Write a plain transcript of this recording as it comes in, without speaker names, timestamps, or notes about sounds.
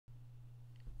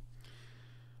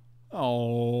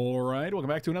Alright, welcome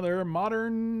back to another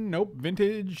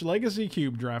vintage legacy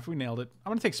cube draft. We nailed it.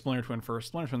 I'm going to take Splinter Twin first.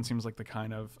 Splinter Twin seems like the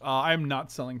kind of... I'm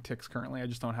not selling ticks currently. I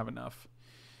just don't have enough.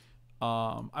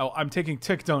 I'm taking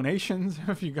tick donations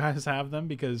if you guys have them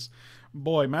because,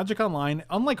 boy, Magic Online,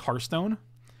 unlike Hearthstone,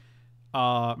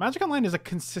 Magic Online is a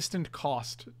consistent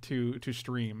cost to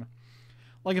stream.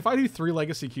 Like, if I do 3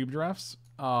 legacy cube drafts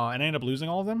and I end up losing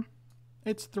all of them,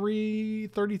 it's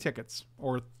 330 tickets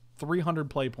or 300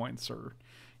 play points or,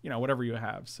 you know, whatever you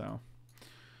have. So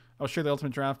I'll share the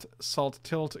ultimate draft salt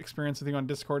tilt experience with you on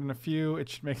Discord in a few. It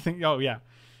should make things... Oh, yeah.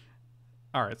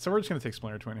 All right, so we're just going to take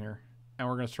Splinter Twin here, and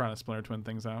we're going to try to Splinter Twin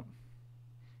things out.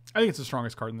 I think it's the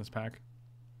strongest card in this pack.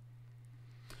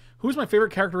 Who's my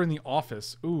favorite character in The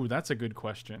Office? Ooh, that's a good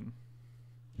question.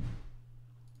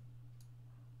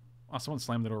 Oh, someone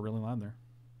slammed the door really loud there.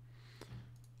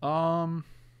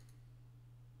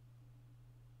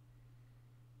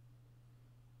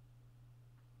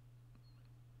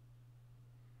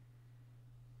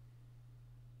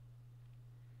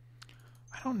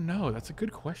 I don't know. That's a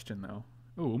good question, though.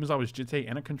 Ooh, Umezawa's Jitte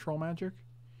and a control magic?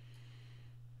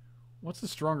 What's the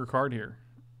stronger card here?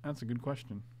 That's a good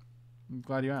question. I'm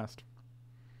glad you asked.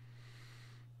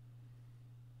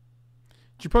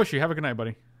 Juposhi, have a good night,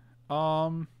 buddy.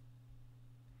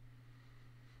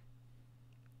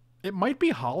 It might be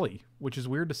Holly, which is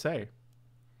weird to say.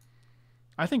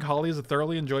 I think Holly is a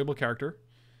thoroughly enjoyable character.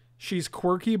 She's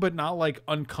quirky, but not, like,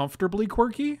 uncomfortably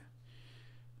quirky.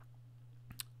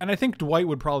 And I think Dwight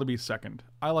would probably be second.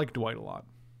 I like Dwight a lot.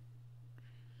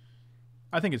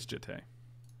 I think it's Jitte.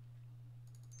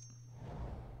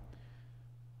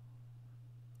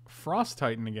 Frost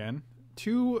Titan again.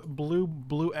 2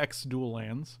 blue X dual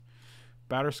lands.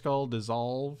 Batterskull,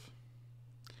 Dissolve.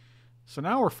 So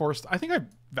now we're forced... I think I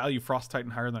value Frost Titan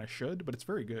higher than I should, but it's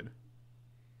very good.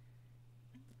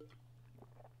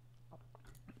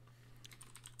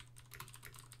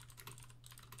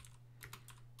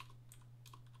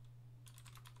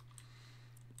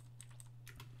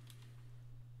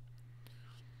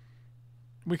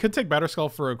 We could take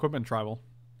Batterskull for equipment tribal.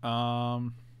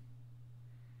 Exol,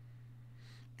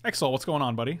 what's going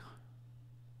on, buddy?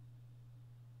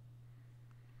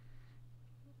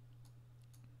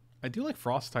 I do like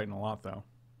Frost Titan a lot, though.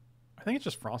 I think it's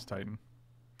just Frost Titan.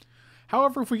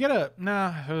 However, if we get a...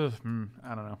 Nah, I don't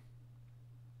know.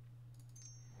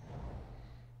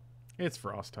 It's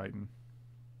Frost Titan.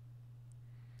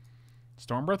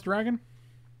 Stormbreath Dragon?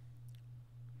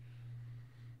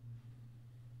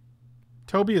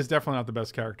 Toby is definitely not the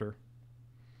best character.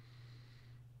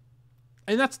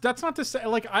 And that's not to say...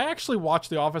 Like, I actually watched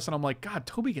The Office and I'm like, God,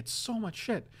 Toby gets so much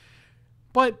shit.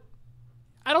 But...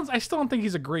 I still don't think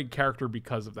he's a great character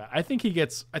because of that. I think he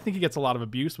gets a lot of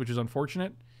abuse, which is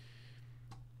unfortunate.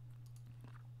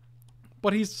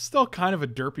 But he's still kind of a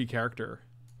derpy character.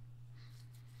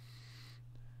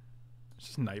 It's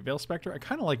just Night Veil Spectre. I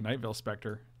kind of like Night Veil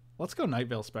Spectre. Let's go Night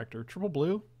Veil Spectre. Triple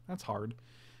blue? That's hard.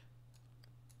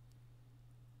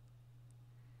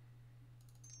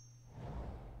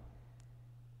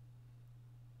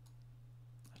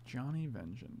 Johnny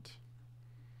Vengeant.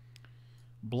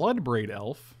 Bloodbraid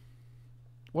Elf.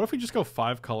 What if we just go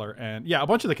 5 color and... Yeah, a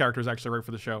bunch of the characters actually right for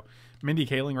the show. Mindy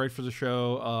Kaling right for the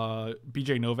show.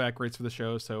 BJ Novak writes for the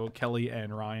show. So Kelly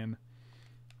and Ryan.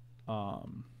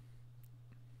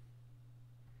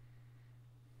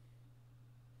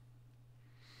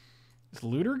 Is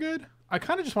Looter good? I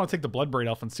kind of just want to take the Bloodbraid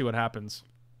Elf and see what happens.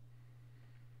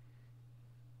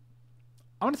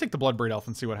 I'm going to take the Bloodbraid Elf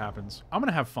and see what happens. I'm going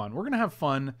to have fun. We're going to have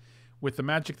fun with the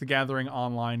Magic the Gathering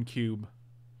online cube.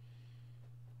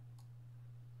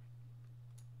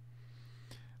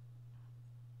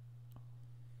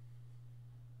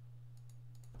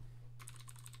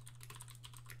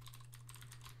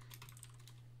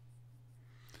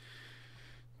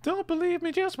 Don't believe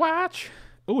me, just watch.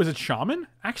 Oh, is it Shaman?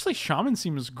 Actually, Shaman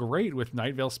seems great with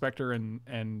Night Veil Spectre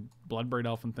and Bloodbraid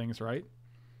Elf and things, right?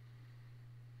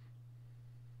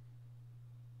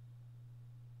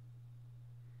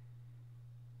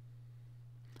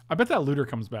 I bet that Looter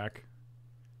comes back.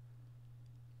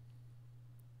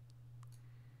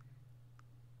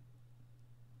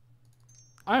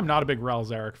 I am not a big Ral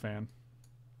Zarek fan.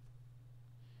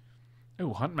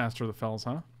 Oh, Huntmaster of the Fells,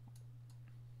 huh?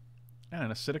 And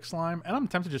an Acidic Slime. And I'm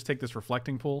tempted to just take this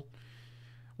Reflecting Pool.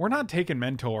 We're not taking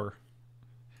Mentor.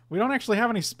 We don't actually have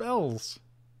any spells.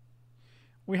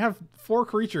 We have 4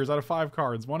 creatures out of 5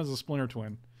 cards. One is a Splinter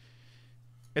Twin.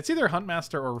 It's either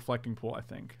Huntmaster or Reflecting Pool, I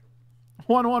think.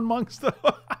 1/1 monks, though.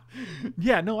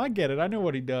 Yeah, no, I get it. I know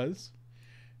what he does.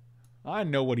 I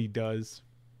know what he does.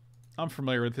 I'm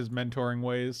familiar with his mentoring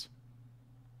ways.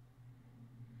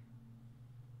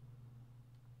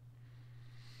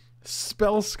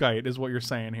 Spellskite is what you're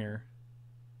saying here.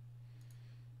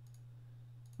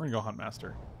 We're gonna go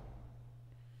Huntmaster.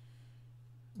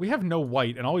 We have no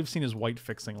white, and all we've seen is white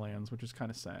fixing lands, which is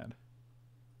kind of sad.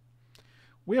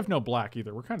 We have no black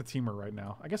either. We're kind of teamer right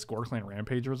now. I guess Gorkland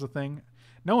Rampager was a thing.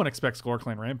 No one expects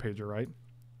Gorkland Rampager, right?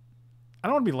 I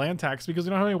don't want to be land taxed because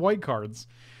we don't have any white cards.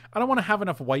 I don't want to have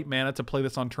enough white mana to play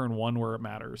this on turn 1 where it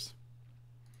matters.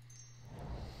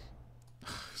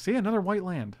 See, another white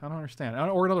land. I don't understand.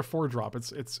 Or another 4-drop.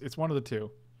 It's one of the two.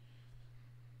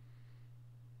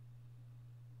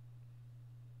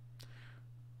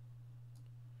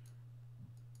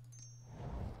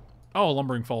 Oh,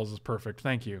 Lumbering Falls is perfect.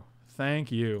 Thank you.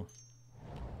 Thank you.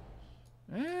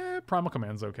 Primal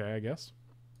Command's okay, I guess.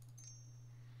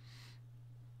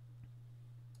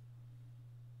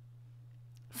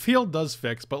 Field does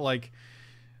fix, but like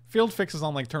field fixes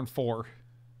on like turn 4.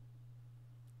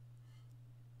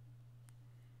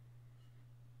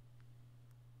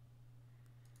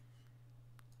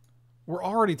 We're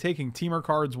already taking teamer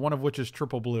cards, one of which is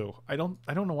triple blue. I don't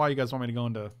know why you guys want me to go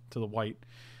into the white.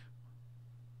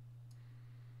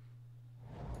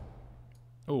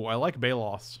 Oh, I like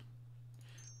Balos.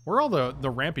 Where are all the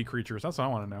rampy creatures? That's what I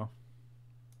want to know.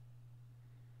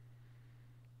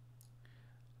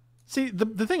 See,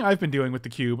 the thing I've been doing with the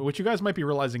cube, which you guys might be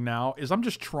realizing now, is I'm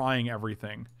just trying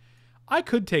everything. I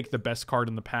could take the best card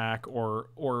in the pack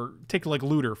or take like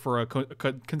Looter for a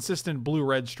consistent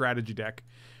blue-red strategy deck.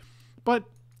 But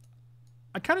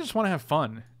I kind of just want to have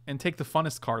fun and take the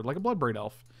funnest card, like a Bloodbraid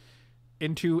Elf,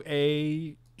 into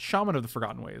a Shaman of the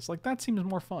Forgotten Ways. Like, that seems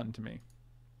more fun to me.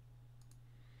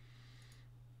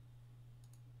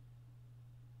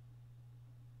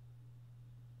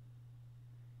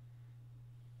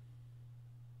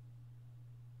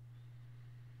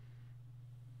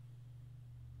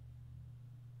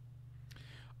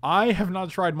 I have not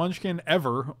tried Munchkin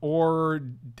ever, or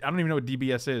I don't even know what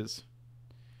DBS is.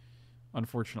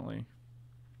 Unfortunately.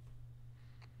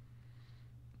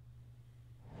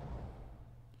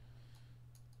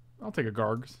 I'll take a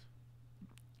Gargs.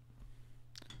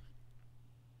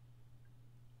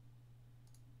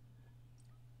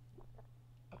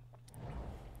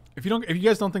 If you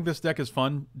guys don't think this deck is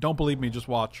fun, don't believe me, just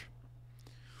watch.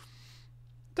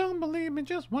 Don't believe me,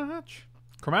 just watch.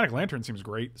 Chromatic Lantern seems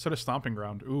great. So does Stomping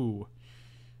Ground. Ooh.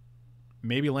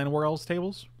 Maybe Land War Elves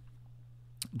tables?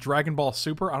 Dragon Ball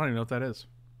Super? I don't even know what that is.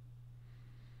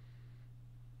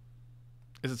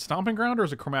 Is it Stomping Ground or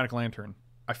is it Chromatic Lantern?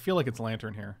 I feel like it's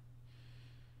Lantern here.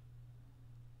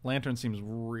 Lantern seems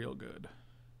real good.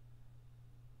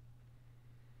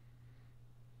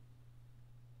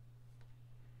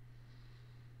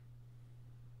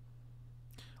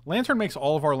 Lantern makes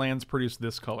all of our lands produce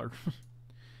this color.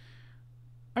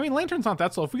 I mean, Lantern's not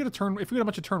that slow. If we get a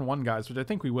bunch of turn 1 guys, which I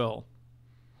think we will.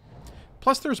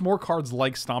 Plus, there's more cards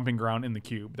like Stomping Ground in the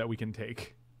cube that we can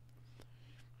take.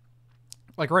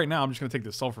 Like right now, I'm just going to take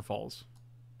the Sulphur Falls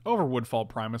over Woodfall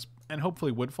Primus, and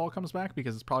hopefully Woodfall comes back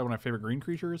because it's probably one of my favorite green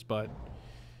creatures, but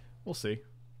we'll see.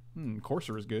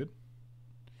 Courser is good.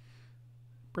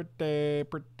 Pretty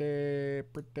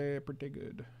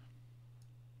good.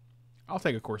 I'll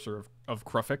take a Courser of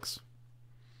Krufix.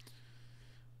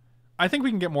 I think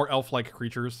we can get more elf-like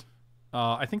creatures.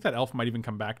 I think that elf might even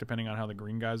come back depending on how the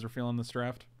green guys are feeling this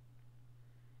draft.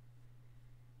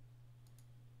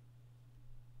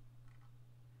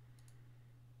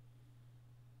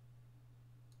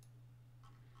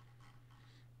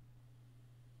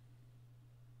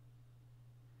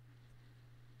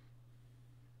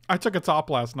 I took a top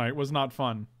last night. It was not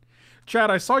fun. Chad,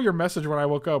 I saw your message when I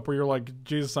woke up where you're like,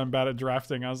 Jesus, I'm bad at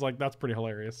drafting. I was like, that's pretty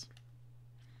hilarious.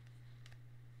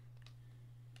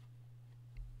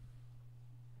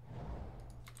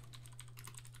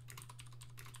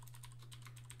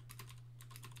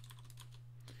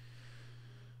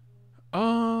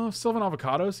 Sylvan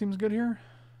Avocado seems good here.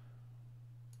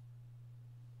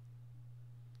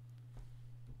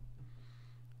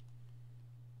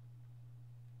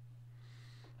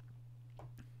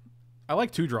 I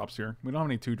like 2-drops here. We don't have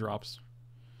any 2-drops.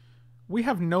 We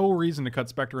have no reason to cut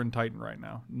Spectre and Titan right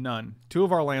now. None. 2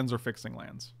 of our lands are fixing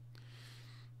lands.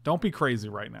 Don't be crazy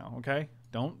right now, okay?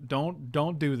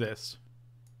 Don't do this.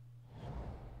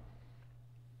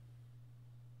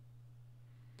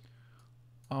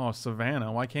 Oh,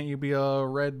 Savannah. Why can't you be a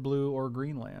red, blue, or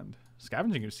green land?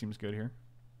 Scavenging Ooze seems good here.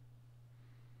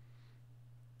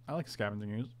 I like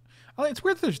Scavenging Ooze. It's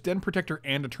weird that there's Den Protector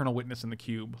and Eternal Witness in the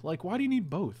cube. Like, why do you need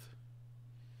both?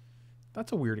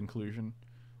 That's a weird inclusion.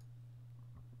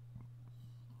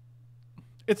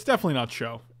 It's definitely not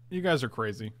Show. You guys are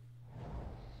crazy.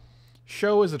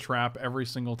 Show is a trap every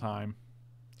single time.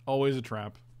 Always a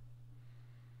trap.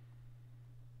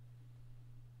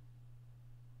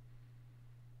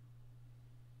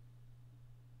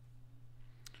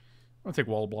 I'm gonna take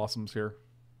Wall Blossoms here.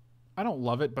 I don't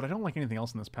love it, but I don't like anything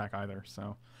else in this pack either.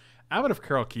 So, Abbot of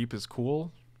Carol Keep is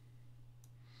cool.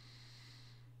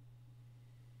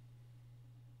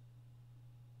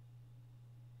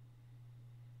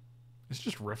 It's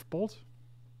just Rift Bolt.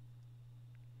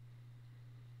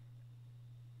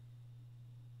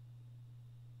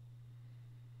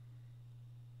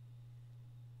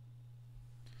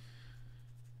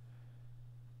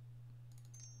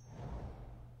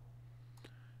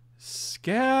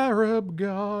 Scarab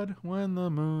God, when the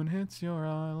moon hits your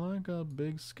eye like a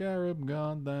big scarab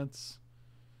God, that's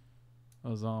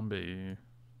a zombie.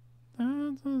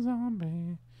 That's a zombie.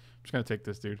 I'm just gonna take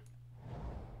this dude.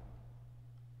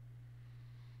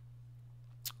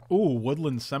 Ooh,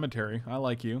 Woodland Cemetery. I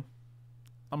like you.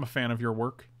 I'm a fan of your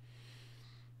work.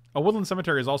 A Woodland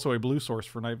Cemetery is also a blue source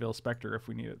for Night Vale Spectre if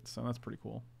we need it, so that's pretty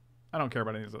cool. I don't care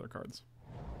about any of these other cards.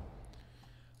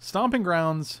 Stomping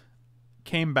Grounds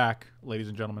came back, ladies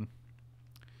and gentlemen.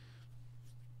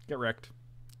 Get wrecked.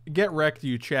 Get wrecked,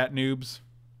 you chat noobs.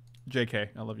 JK,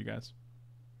 I love you guys.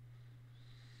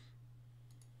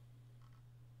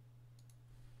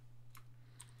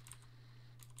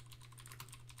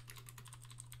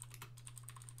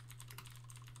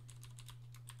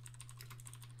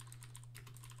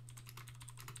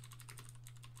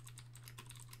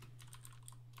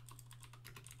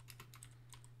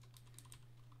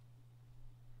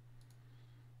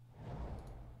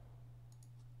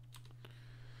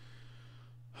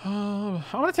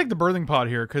 I want to take the birthing pod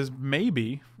here because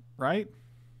maybe, right?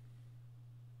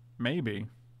 Maybe.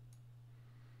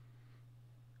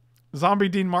 Zombie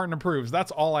Dean Martin approves.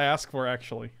 That's all I ask for,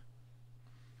 actually.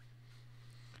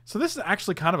 So this is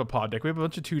actually kind of a pod deck. We have a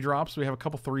bunch of 2 drops. We have a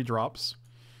couple 3 drops.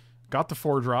 Got the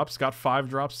 4 drops. Got 5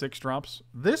 drops, 6 drops.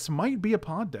 This might be a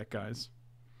pod deck, guys.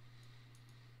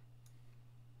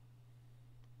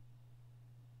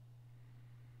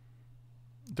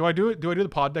 Do I do it? Do I do the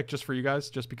pod deck just for you guys?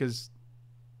 Just because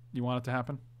you want it to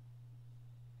happen?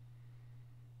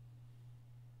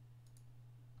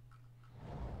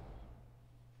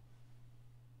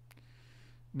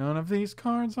 None of these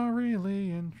cards are really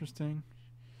interesting.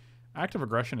 Active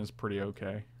Aggression is pretty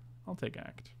okay. I'll take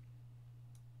Act.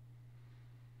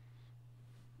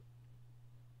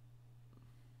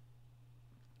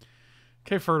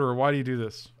 Okay, Furterer, why do you do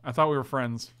this? I thought we were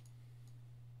friends.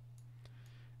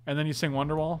 And then you sing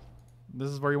Wonderwall? This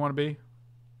is where you want to be?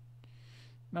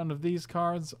 None of these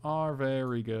cards are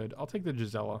very good. I'll take the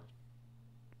Gisela.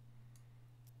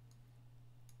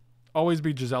 Always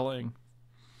be Gisela-ing.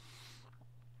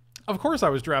 Of course I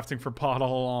was drafting for pot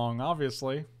all along,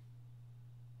 obviously.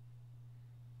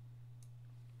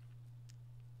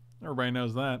 Everybody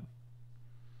knows that.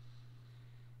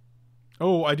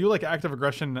 Oh, I do like Active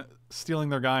Aggression stealing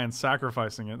their guy and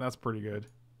sacrificing it. That's pretty good.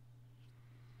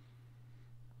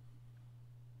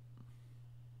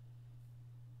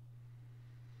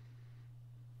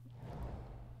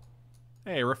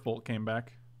 Hey, Riftbolt came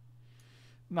back.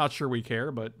 Not sure we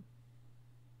care, but...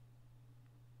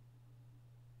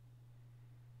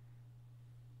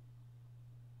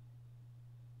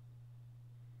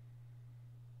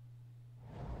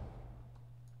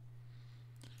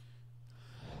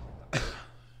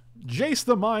 Jace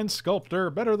the Mind Sculptor,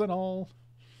 better than all.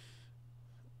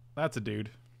 That's a dude.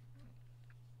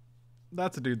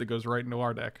 That's a dude that goes right into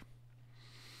our deck.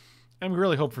 And we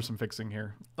really hope for some fixing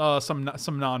here. Some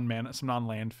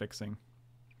non-land fixing.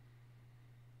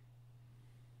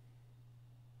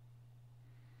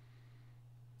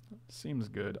 Seems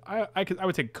good. I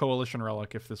would take Coalition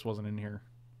Relic if this wasn't in here.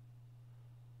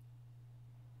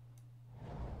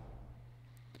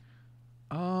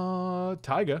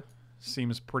 Taiga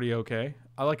seems pretty okay.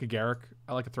 I like a Garruk.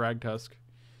 I like a Thragtusk.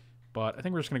 But I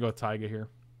think we're just going to go with Taiga here.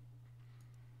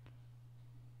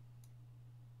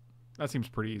 That seems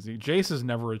pretty easy. Jace is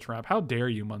never a trap. How dare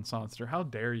you, Munsonster? How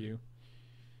dare you?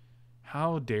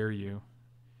 How dare you?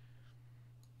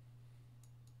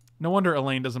 No wonder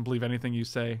Elaine doesn't believe anything you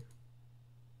say.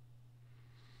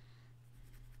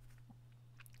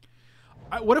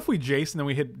 What if we Jace and then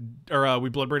we hit... Or we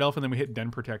Bloodbraid Elf and then we hit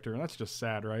Den Protector? That's just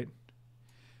sad, right?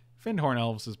 Findhorn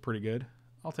Elves is pretty good.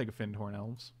 I'll take a Findhorn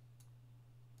Elves.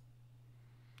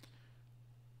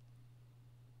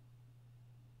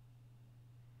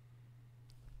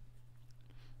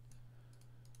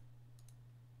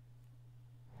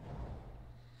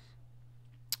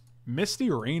 Misty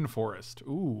Rainforest.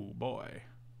 Ooh, boy.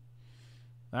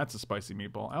 That's a spicy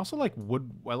meatball. I also like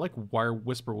wood. I like Wire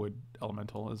Whisperwood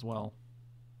Elemental as well.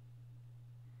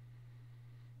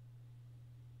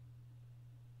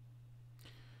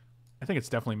 I think it's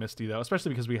definitely Misty, though, especially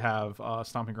because we have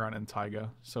Stomping Ground and Taiga,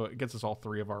 so it gets us all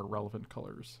 3 of our relevant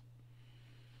colors.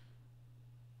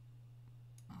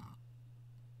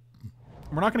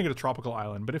 We're not going to get a tropical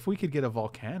island, but if we could get a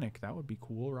volcanic, that would be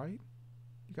cool, right?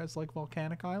 You guys like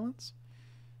volcanic islands?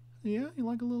 Yeah, you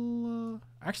like a little...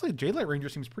 Actually, Jade Light Ranger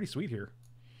seems pretty sweet here.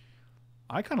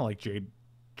 I kind of like Jade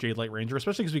Light Ranger,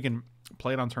 especially because we can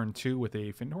play it on turn 2 with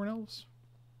a Findhorn Elves.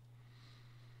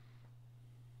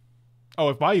 Oh,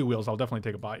 if Bayou wheels, I'll definitely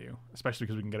take a Bayou, especially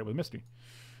because we can get it with Misty.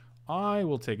 I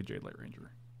will take a Jade Light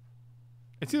Ranger.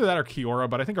 It's either that or Kiora,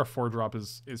 but I think our 4-drop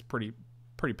is pretty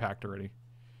packed already.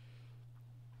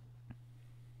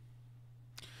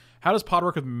 How does Pod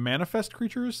work with manifest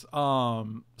creatures?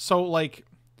 So like,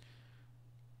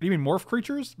 do you mean morph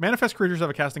creatures? Manifest creatures have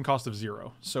a casting cost of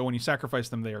 0. So when you sacrifice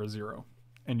them, they are 0,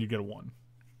 and you get a 1.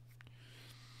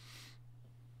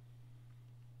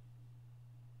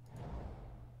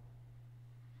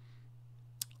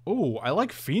 Oh, I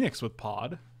like Phoenix with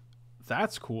Pod.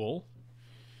 That's cool.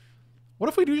 What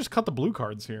if we do just cut the blue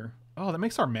cards here? Oh, that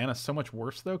makes our mana so much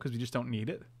worse, though, because we just don't need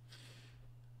it.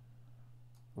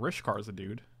 Rishkar's a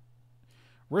dude.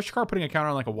 Rishkar putting a counter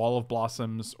on like a Wall of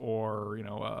Blossoms or, you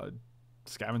know,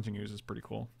 Scavenging Ooze is pretty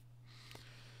cool.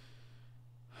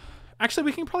 Actually,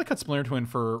 we can probably cut Splinter Twin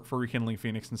for Rekindling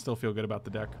Phoenix and still feel good about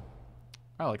the deck.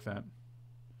 I like that.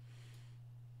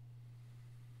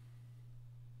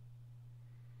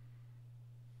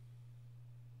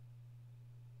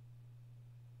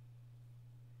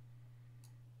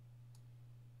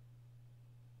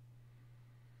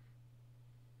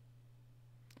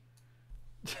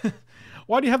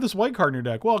 Why do you have this white card in your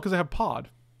deck? Well, because I have Pod.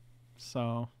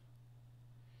 So,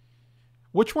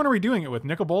 which one are we doing it with?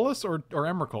 Nicobolus or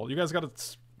Emrakul? You guys got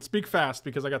to speak fast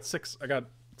because I got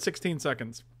 16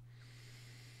 seconds.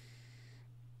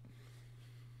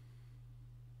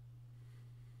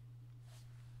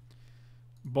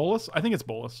 Bolus? I think it's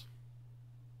Bolus.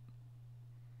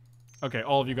 Okay,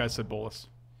 all of you guys said Bolus.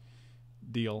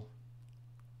 Deal.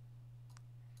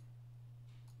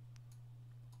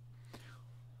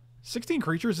 $16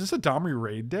 creatures? Is this a Domri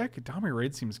Raid deck? Domri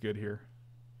Raid seems good here.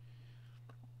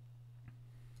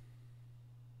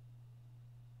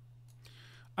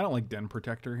 I don't like Den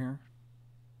Protector here.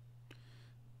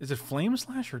 Is it Flame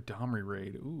Slash or Domri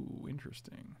Raid? Ooh,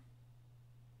 interesting.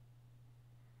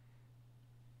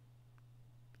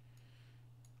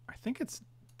 I think it's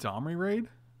Domri Raid.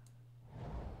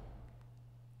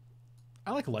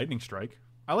 I like Lightning Strike.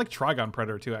 I like Trigon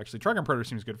Predator too, actually. Trigon Predator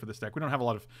seems good for this deck. We don't have a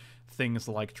lot of things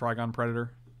like Trigon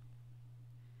Predator.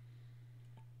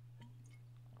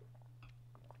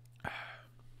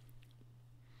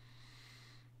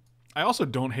 I also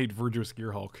don't hate Virtuous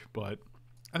Gearhulk, but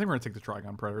I think we're going to take the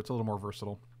Trigon Predator. It's a little more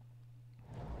versatile.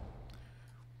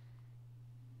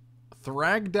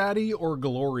 Thragdaddy or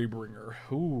Glorybringer?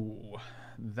 Ooh,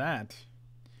 that...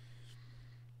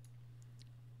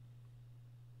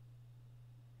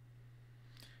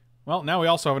 Well, now we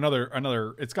also have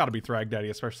another. It's got to be Thragdaddy,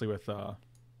 especially with Pod.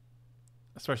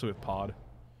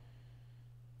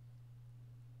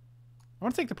 I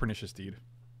want to take the Pernicious Deed.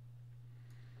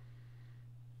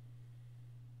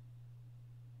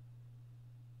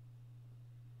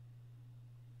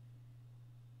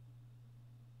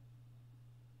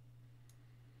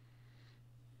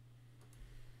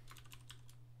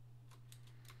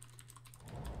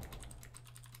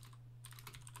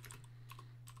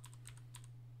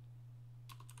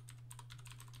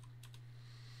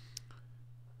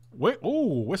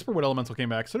 Oh, Whisperwood Elemental came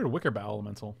back. So did Wickerbow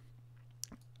Elemental.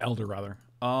 Elder, rather.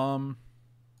 I'm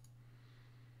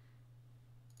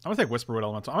going to take Whisperwood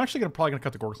Elemental. I'm actually probably going to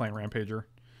cut the Gorkline Rampager.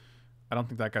 I don't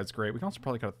think that guy's great. We can also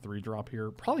probably cut a 3-drop here.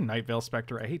 Probably Nightveil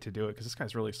Spectre. I hate to do it because this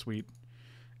guy's really sweet.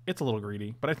 It's a little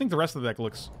greedy. But I think the rest of the deck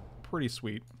looks pretty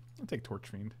sweet. I'll take Torch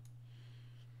Fiend.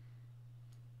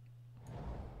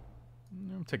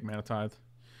 I'll take Mana Tithe.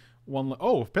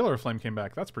 Oh, Pillar of Flame came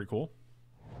back. That's pretty cool.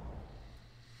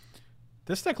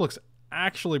 This deck looks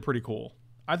actually pretty cool.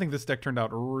 I think this deck turned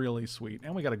out really sweet.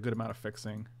 And we got a good amount of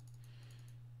fixing.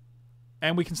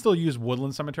 And we can still use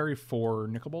Woodland Cemetery for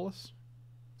Nicobolus.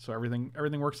 So everything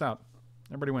works out.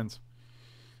 Everybody wins.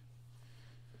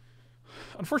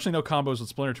 Unfortunately, no combos with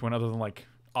Splinter Twin other than like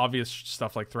obvious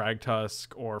stuff like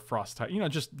Thragtusk or Frost Type. You know,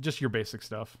 just your basic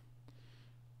stuff.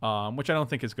 Which I don't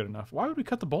think is good enough. Why would we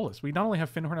cut the Bolus? We not only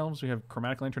have Findhorn Elves, we have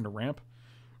Chromatic Lantern to ramp.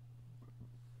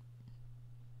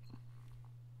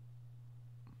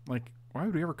 Like, why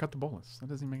would we ever cut the Bolus? That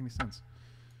doesn't even make any sense.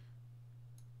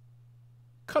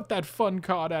 Cut that fun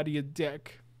card out of your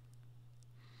deck.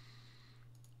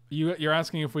 You're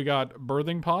asking if we got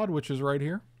Birthing Pod, which is right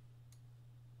here.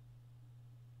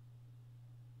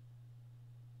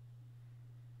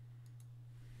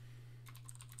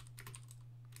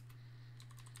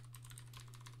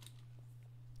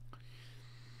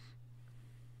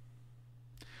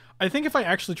 I think if I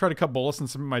actually tried to cut Bolas and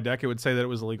submit my deck, it would say that it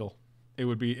was illegal. It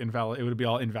would be invalid. It would be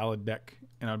all invalid deck.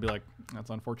 And I'd be like, that's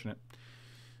unfortunate.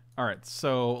 All right,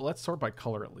 so let's sort by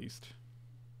color at least.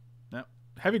 No,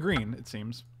 heavy green, it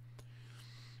seems.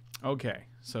 Okay,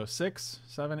 so 6,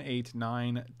 7, 8,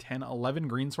 9, 10, 11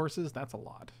 green sources. That's a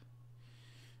lot.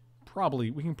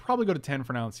 We can probably go to 10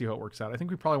 for now and see how it works out. I think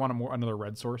we probably want another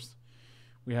red source.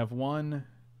 We have 1,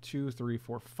 2, 3,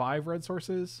 4, 5 red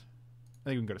sources. I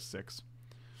think we can go to 6.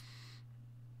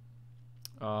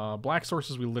 Black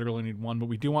sources, we literally need 1, but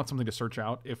we do want something to search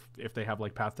out if they have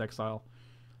like Path to Exile.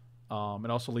 It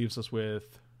also leaves us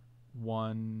with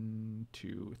 1,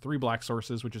 2, 3 black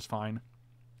sources, which is fine.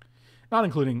 Not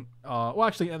including, well,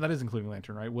 actually, that is including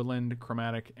Lantern, right? Woodland,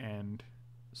 Chromatic, and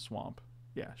Swamp.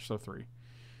 Yeah, so 3.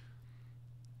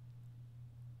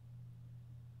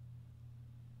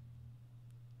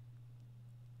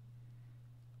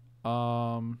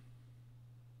 How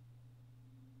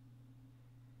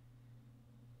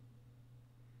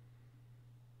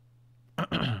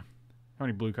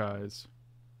many blue guys?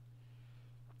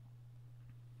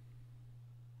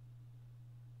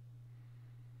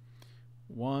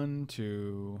 One,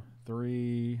 2,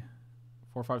 3,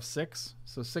 4, 5, 6.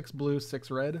 So 6 blue, 6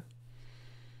 red.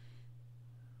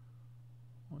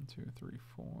 1, 2, 3,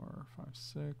 4, 5,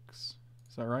 6. Is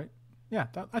that right? Yeah,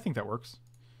 I think that works.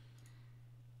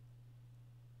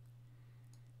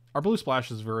 Our blue splash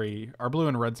is our blue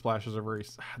and red splashes are very,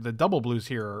 the double blues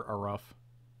here are rough.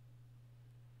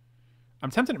 I'm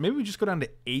tempted, maybe we just go down to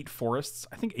 8 forests.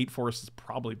 I think 8 forests is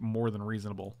probably more than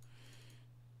reasonable.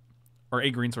 Or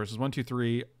 8 green sources. 1, 2,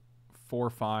 3, 4,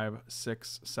 5,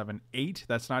 6, 7, 8.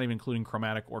 That's not even including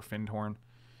Chromatic or Findhorn.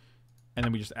 And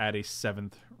then we just add a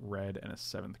 7th red and a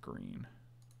 7th green.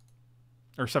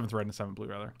 Or 7th red and a 7th blue,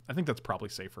 rather. I think that's probably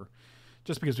safer.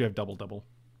 Just because we have double.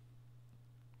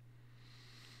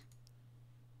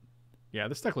 Yeah,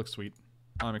 this deck looks sweet.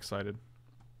 I'm excited.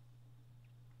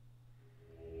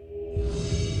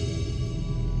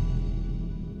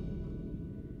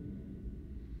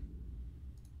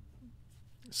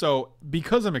 So,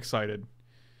 because I'm excited,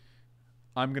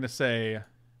 I'm going to say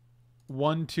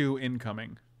 1, 2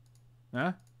 incoming.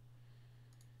 Huh?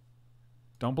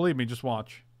 Don't believe me, just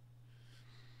watch.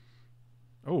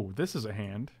 Oh, this is a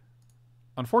hand.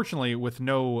 Unfortunately, with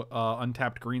no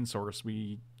untapped green source,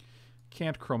 we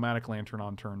can't Chromatic Lantern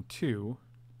on turn 2,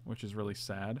 which is really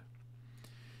sad.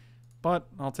 But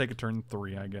I'll take a turn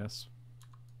 3, I guess.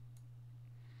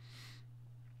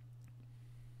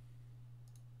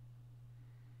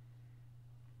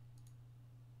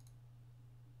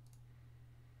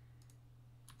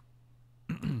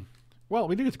 Well,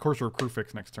 we do get to Courser of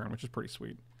Crewfix next turn, which is pretty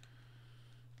sweet.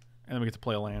 And then we get to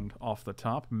play a land off the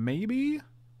top. Maybe?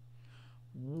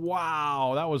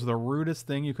 Wow, that was the rudest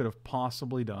thing you could have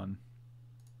possibly done.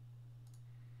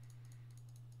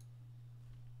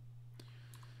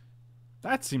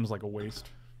 That seems like a waste.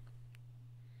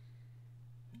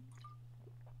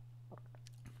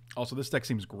 Also, this deck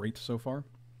seems great so far.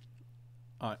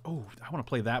 Oh, I want to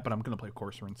play that, but I'm going to play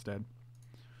Courser instead.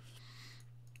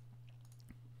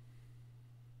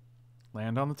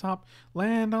 Land on the top.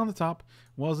 Land on the top.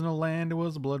 Wasn't a land, it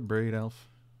was a Bloodbraid Elf.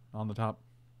 On the top.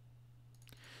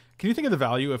 Can you think of the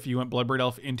value if you went Bloodbraid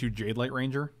Elf into Jade Light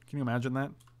Ranger? Can you imagine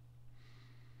that?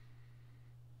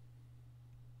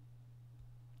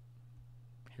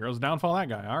 Heroes downfall that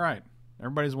guy. Alright.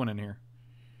 Everybody's winning here.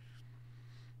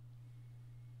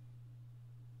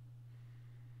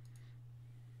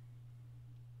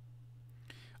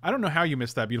 I don't know how you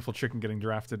missed that beautiful chicken getting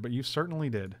drafted, but you certainly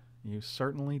did. You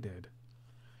certainly did.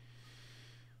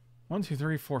 1, 2,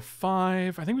 3, 4,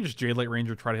 5. I think we just Jade Light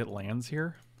Ranger try to hit lands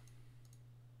here.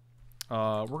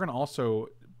 We're going to also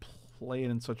play it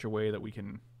in such a way that we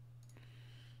can...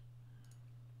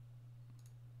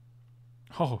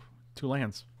 Oh, 2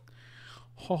 lands.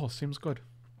 Oh, seems good.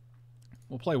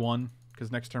 We'll play 1, because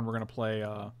next turn we're going to play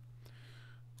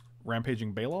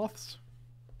Rampaging Baloths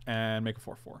and make a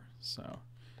 4/4. So,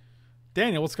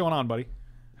 Daniel, what's going on, buddy?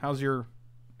 How's your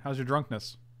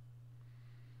drunkenness?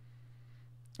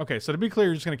 Okay, so to be clear,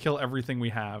 you're just going to kill everything we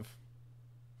have.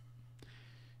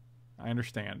 I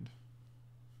understand.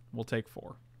 We'll take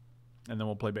 4. And then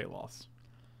we'll play Baloths.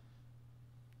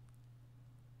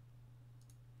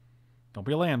 Don't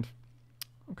be a land.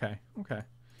 Okay, okay.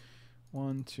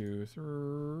 1, 2,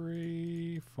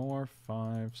 3, 4,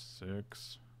 5,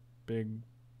 6. Big,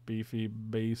 beefy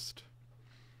beast.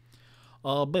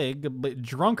 Big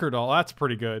drunkard all. That's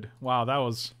pretty good. Wow, that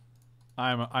was...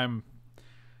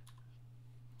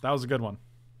 That was a good one.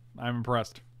 I'm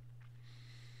impressed.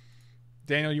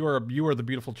 Daniel, you are the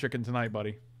beautiful chicken tonight,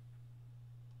 buddy.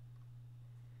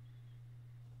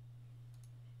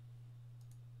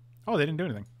 Oh, they didn't do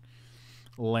anything.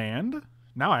 Land.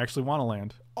 Now I actually want to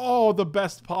land. Oh, the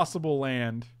best possible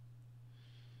land.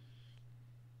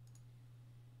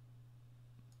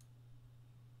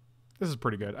 This is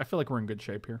pretty good. I feel like we're in good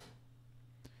shape here.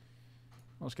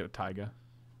 Let's get a taiga.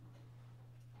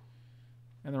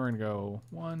 And then we're going to go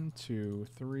 1, 2,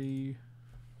 3,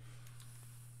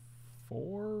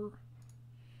 4.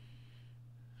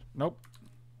 Nope.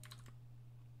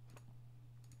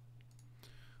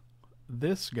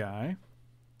 This guy.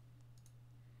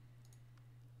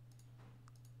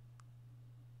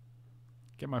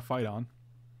 Get my fight on.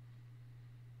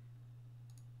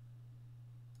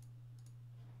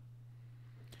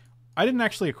 I didn't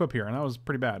actually equip here, and that was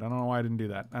pretty bad. I don't know why I didn't do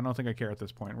that. I don't think I care at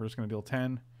this point. We're just going to deal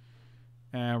 10.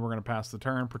 And we're going to pass the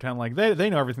turn. Pretend like they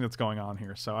know everything that's going on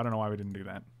here, so I don't know why we didn't do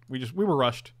that. We were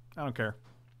rushed. I don't care.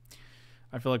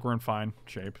 I feel like we're in fine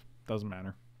shape. Doesn't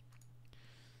matter.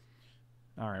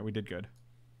 Alright, we did good.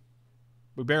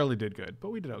 We barely did good, but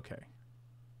we did okay.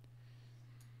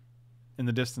 In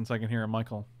the distance, I can hear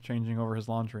Michael changing over his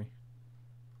laundry.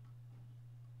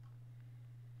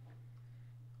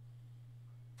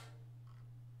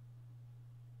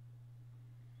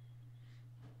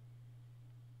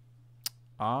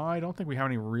 I don't think we have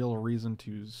any real reason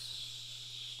to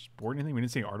sport anything. We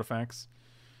didn't see any artifacts.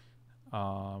 We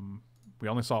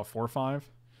only saw a 4-5.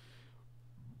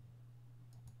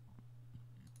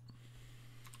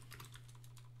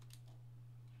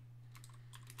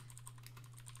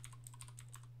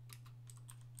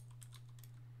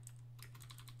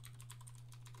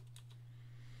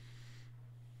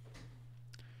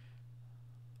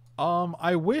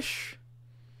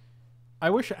 I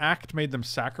wish Act made them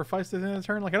sacrifice it in a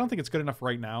turn. Like, I don't think it's good enough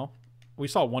right now. We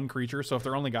saw one creature, so if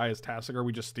their only guy is Tasigur,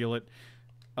 we just steal it,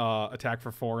 attack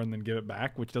for 4, and then give it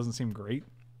back, which doesn't seem great.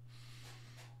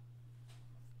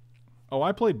 Oh,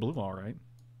 I played blue all right.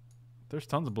 There's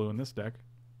tons of blue in this deck.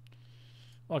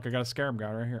 Look, I got a Scarab God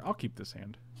right here. I'll keep this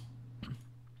hand.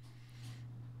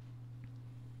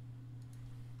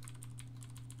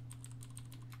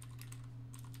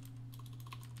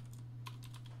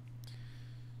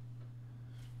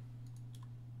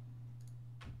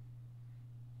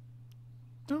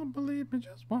 Don't believe me,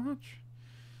 just watch.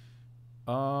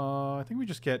 I think we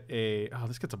just get a... Oh,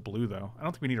 this gets a blue, though. I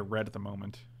don't think we need a red at the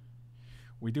moment.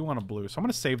 We do want a blue, so I'm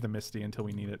going to save the Misty until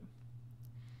we need it.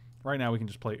 Right now, we can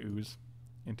just play Ooze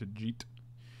into Jeet.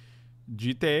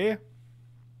 Jeete.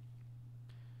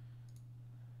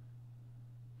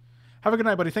 Have a good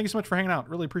night, buddy. Thank you so much for hanging out.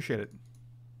 Really appreciate it.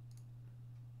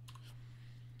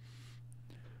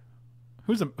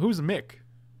 Who's a Mick?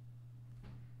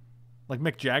 Like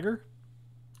Mick Jagger?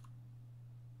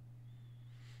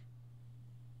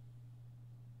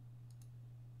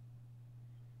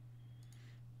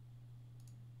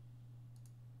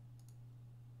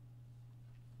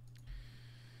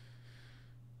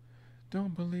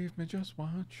 Don't believe me, just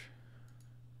watch.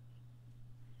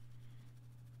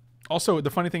 Also, the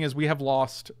funny thing is we have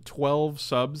lost 12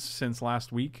 subs since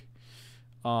last week.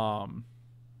 Oh,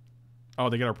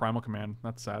 they get our Primal Command.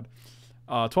 That's sad.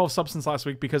 12 subs since last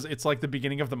week because it's like the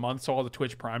beginning of the month, so all the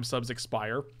Twitch Prime subs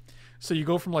expire. So you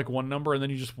go from like one number and then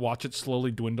you just watch it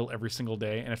slowly dwindle every single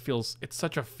day, and it's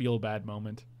such a feel-bad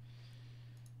moment.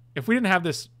 If we didn't have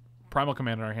this Primal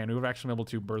Command in our hand, we would have actually been able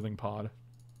to Birthing Pod.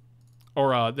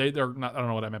 Or they're not. I don't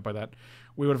know what I meant by that.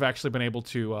 We would have actually been able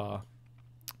to. What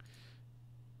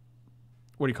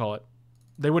do you call it?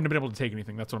 They wouldn't have been able to take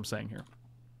anything. That's what I'm saying here.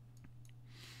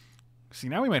 See,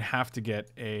 now we might have to get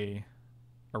a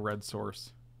red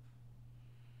source.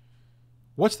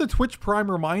 What's the Twitch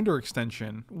Prime reminder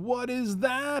extension? What is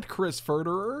that, Chris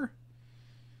Ferderer?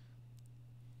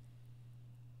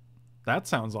 That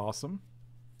sounds awesome.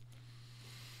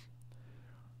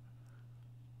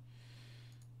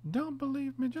 Don't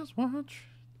believe me, just watch.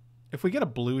 If we get a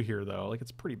blue here, though, like,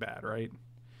 it's pretty bad, right?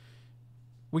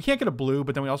 We can't get a blue,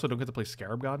 but then we also don't get to play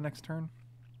Scarab God next turn.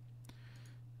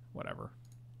 Whatever.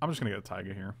 I'm just going to get a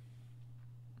Taiga here.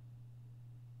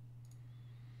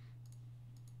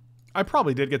 I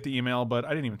probably did get the email, but I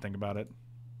didn't even think about it.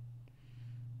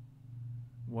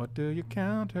 What do you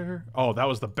counter? Oh, that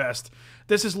was the best.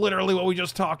 This is literally what we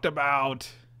just talked about.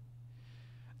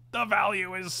 The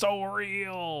value is so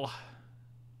real.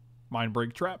 Mind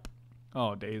Break Trap.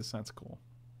 Oh, Daze. That's cool.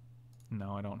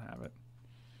 No, I don't have it.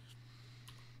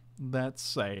 That's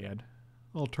sad.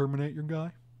 I'll terminate your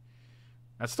guy.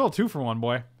 That's still 2 for 1,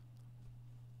 boy.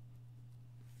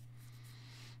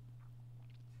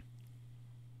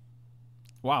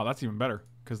 Wow, that's even better.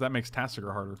 Because that makes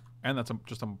Tasigur harder. And that's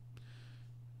just a...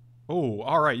 Oh,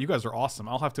 alright. You guys are awesome.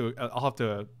 I'll have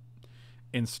to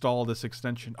install this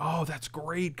extension. Oh, that's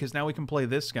great, because now we can play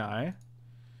this guy.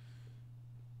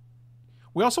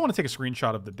 We also want to take a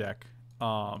screenshot of the deck.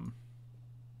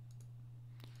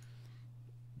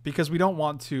 Because we don't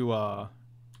want to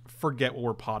forget what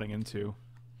we're potting into.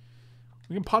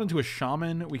 We can pot into a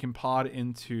shaman. We can pot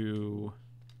into...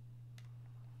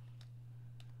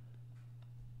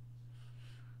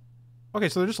 Okay,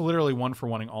 so they're just literally one for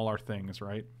wanting all our things,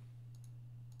 right?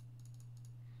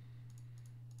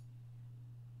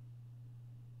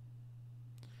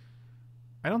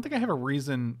 I don't think I have a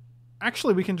reason...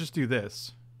 Actually, we can just do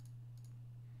this.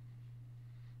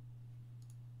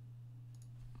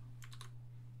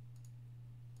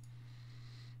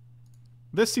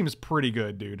 This seems pretty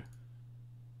good, dude.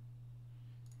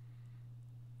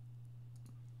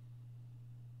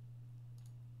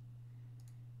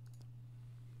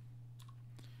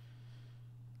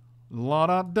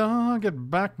 La-da-da,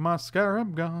 get back my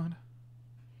scarab god.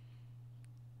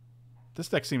 This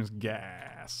deck seems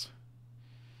gas.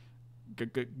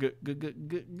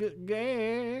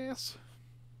 Gas.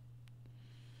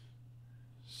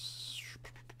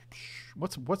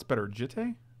 What's better, Jitte?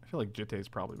 I feel like Jitte is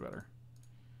probably better.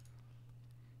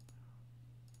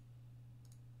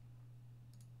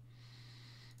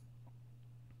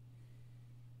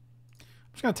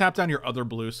 I'm just going to tap down your other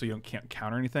blue so you can't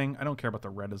counter anything. I don't care about the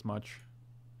red as much.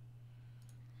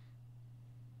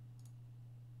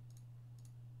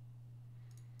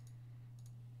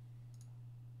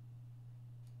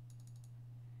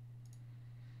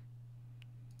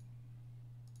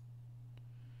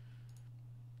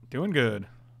 Doing good.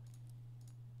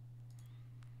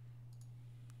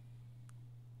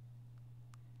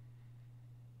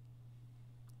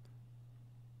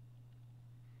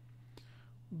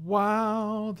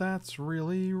 Wow, that's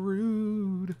really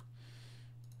rude.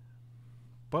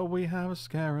 But we have a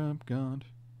scarab god.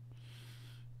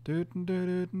 Do do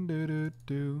do do do do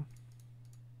do.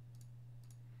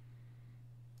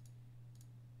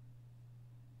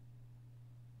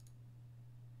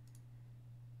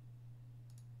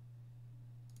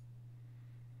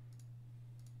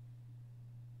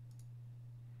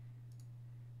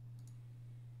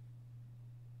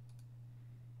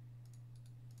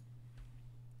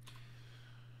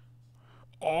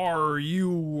 Are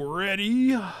you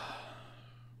ready? Oh,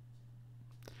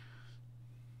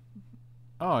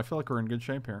 I feel like we're in good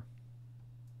shape here.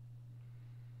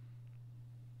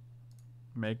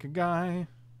 Make a guy.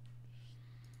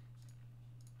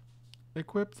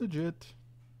 Equip the Jit.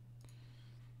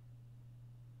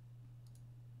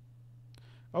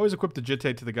 Always equip the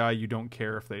Jitte to the guy you don't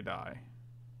care if they die.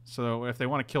 So if they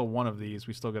want to kill one of these,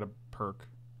 we still get a perk.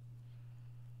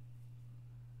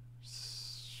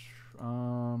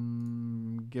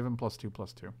 Give him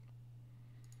 +2/+2.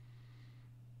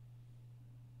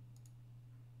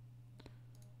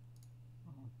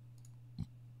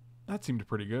 That seemed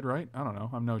pretty good, right? I don't know.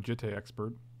 I'm no Jitte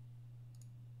expert.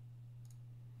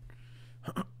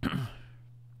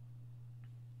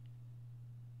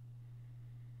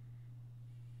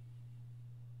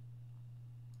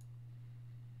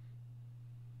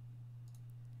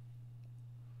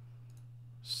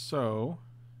 So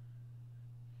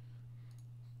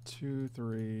 2,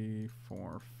 3,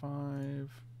 4,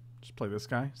 5. Just play this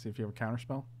guy. See if you have a counter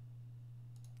spell.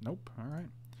 Nope. All right.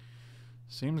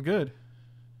 Seems good.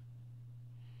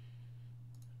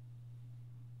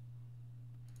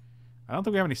 I don't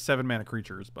think we have any 7-mana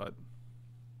creatures, but...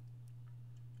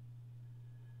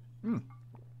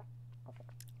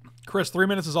 Chris, 3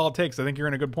 minutes is all it takes. I think you're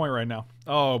in a good point right now.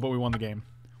 Oh, but we won the game.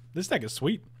 This deck is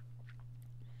sweet.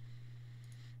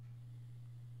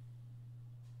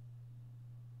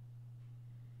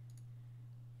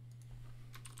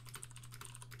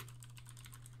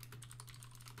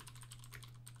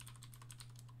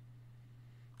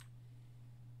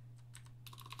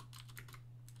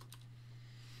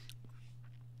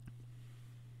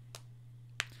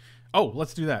 Oh,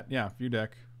 let's do that. Yeah, view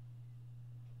deck.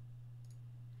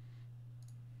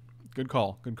 Good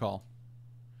call. Good call.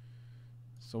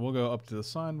 So we'll go up to the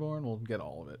sideboard. We'll get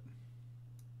all of it.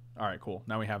 All right, cool.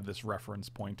 Now we have this reference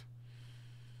point.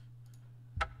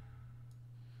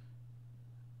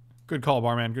 Good call,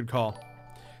 barman. Good call.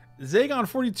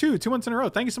 Zagon42, 2 months in a row.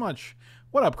 Thank you so much.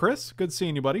 What up, Chris? Good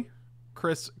seeing you, buddy.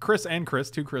 Chris and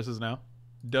Chris. 2 Chris's now.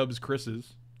 Dubs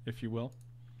Chris's, if you will.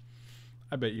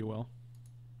 I bet you will.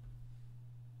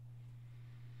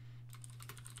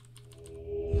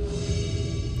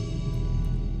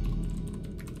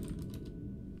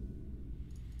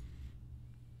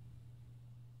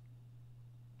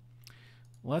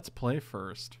 Let's play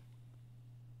first.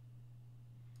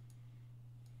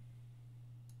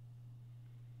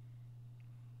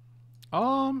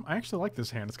 I actually like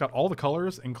this hand. It's got all the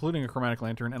colors, including a Chromatic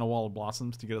Lantern and a Wall of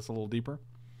Blossoms to get us a little deeper.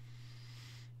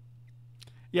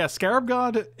 Yeah, Scarab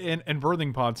God and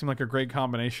Birthing Pod seem like a great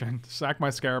combination. Sack my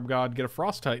Scarab God, get a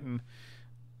Frost Titan,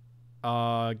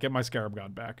 get my Scarab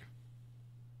God back.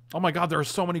 Oh my god, there are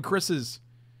so many Chris's.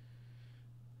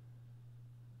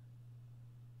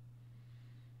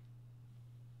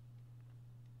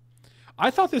 I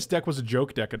thought this deck was a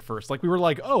joke deck at first. Like, we were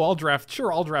like, oh, I'll draft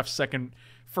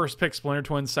first pick Splinter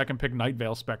Twin, second pick Night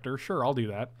Veil Spectre. Sure, I'll do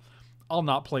that. I'll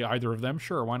not play either of them.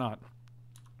 Sure, why not?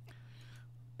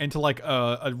 Into, like,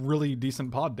 a really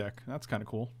decent pod deck. That's kind of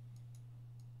cool.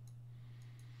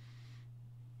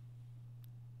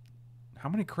 How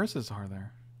many Chris's are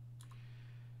there?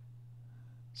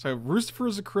 So, Roostifer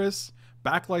is a Chris,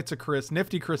 Backlight's a Chris,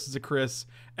 Nifty Chris is a Chris,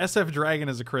 SF Dragon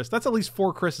is a Chris. That's at least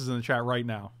 4 Chris's in the chat right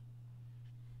now.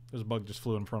 There's a bug just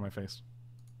flew in front of my face.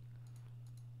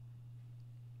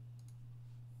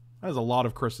 That is a lot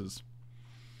of Chris's.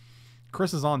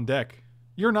 Chris is on deck.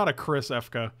 You're not a Chris,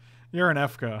 Efka. You're an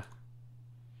Efka.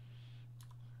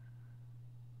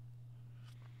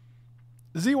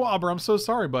 Z-Wobber, I'm so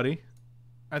sorry, buddy.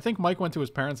 I think Mike went to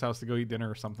his parents' house to go eat dinner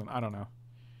or something. I don't know.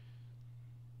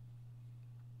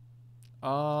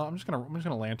 I'm just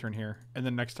gonna Lantern here, and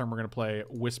then next turn we're gonna play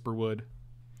Whisperwood.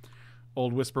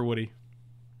 Old Whisperwoody.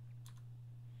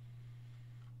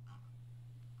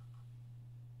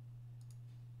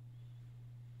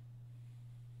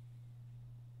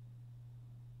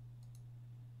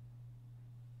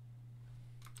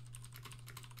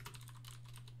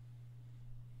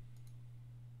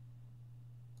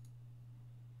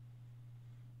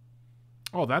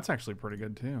 Oh, that's actually pretty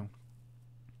good, too.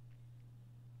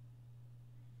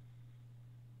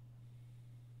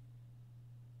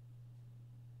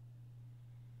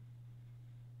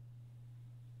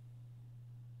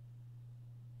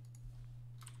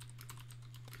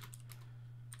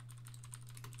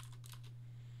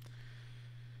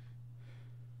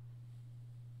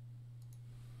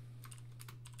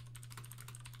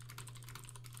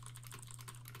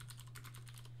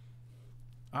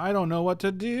 I don't know what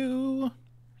to do.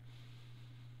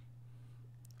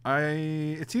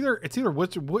 It's either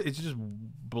what it's just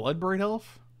Bloodbraid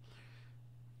Elf.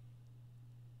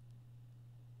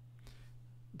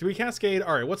 Do we cascade?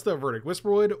 All right, what's the verdict?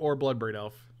 Whisperwood or Bloodbraid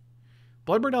Elf?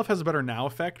 Bloodbraid Elf has a better now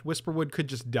effect. Whisperwood could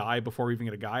just die before we even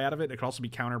get a guy out of it. It could also be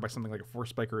countered by something like a Force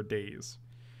Spike or a Daze.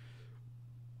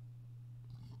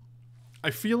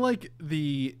 I feel like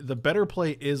the better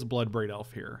play is Bloodbraid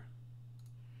Elf here.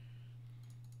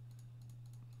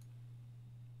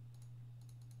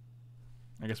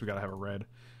 I guess we gotta have a red.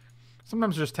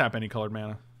 Sometimes just tap any colored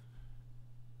mana.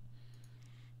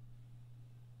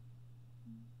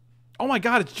 Oh my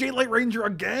god, it's Jade Light Ranger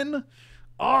again?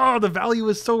 Oh, the value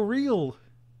is so real.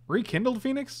 Rekindled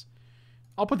Phoenix?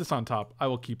 I'll put this on top. I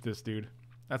will keep this, dude.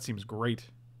 That seems great.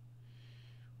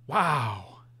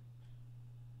 Wow.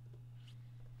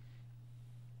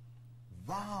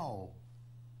 Wow.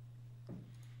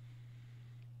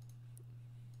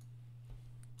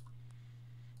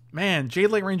 Man,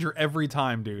 Jade Light Ranger every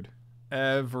time, dude.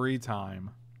 Every time.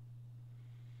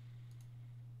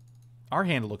 Our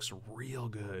hand looks real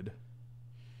good.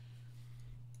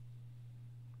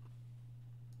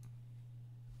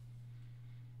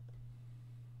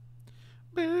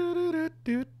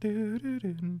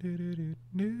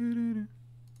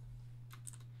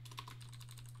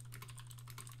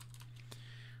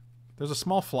 There's a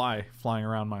small fly flying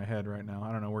around my head right now.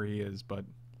 I don't know where he is, but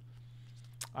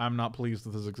I'm not pleased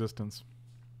with his existence.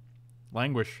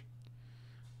 Languish.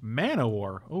 Mana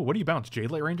War. Oh, what do you bounce? Jade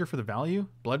Light Ranger for the value?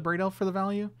 Bloodbraid Elf for the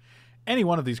value? Any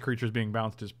one of these creatures being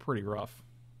bounced is pretty rough.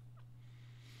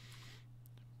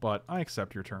 But I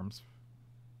accept your terms.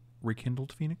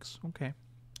 Rekindled Phoenix? Okay.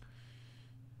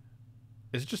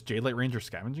 Is it just Jade Light Ranger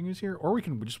Scavenging Ooze here? Or we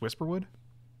can just Whisperwood?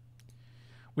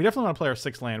 We definitely want to play our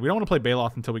 6th land. We don't want to play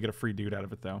Baloth until we get a free dude out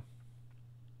of it, though.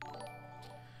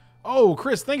 Oh,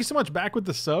 Chris, thank you so much. Back with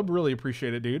the sub. Really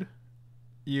appreciate it, dude.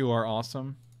 You are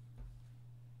awesome.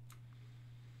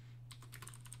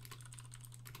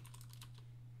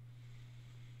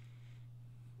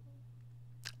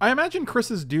 I imagine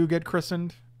Chris's do get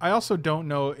christened. I also don't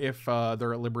know if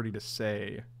they're at liberty to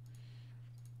say.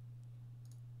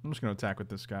 I'm just going to attack with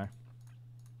this guy.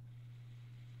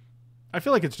 I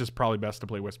feel like it's just probably best to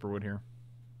play Whisperwood here.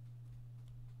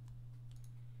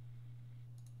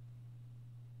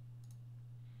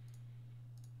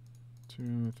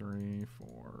 Two, three,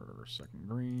 four, second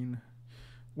green.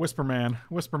 Whisperman.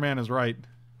 Whisperman is right.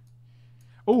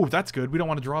 Oh, that's good. We don't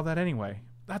want to draw that anyway.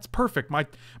 That's perfect.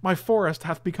 My forest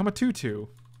hath become a 2/2.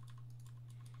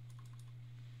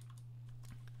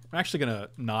 I'm actually gonna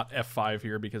not F5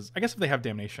 here because I guess if they have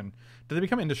damnation, do they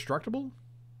become indestructible?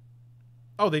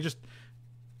 Oh, they just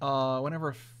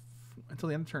whenever until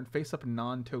the end of the turn, face up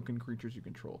non-token creatures you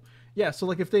control. Yeah, so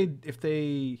like if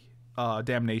they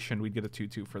damnation, we'd get a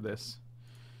 2/2 for this.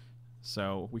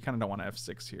 So we kind of don't want to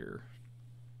F6 here.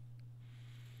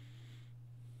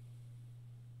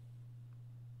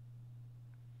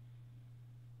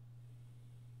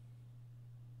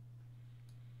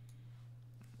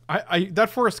 That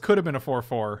forest could have been a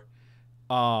 4/4,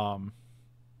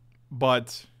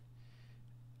 but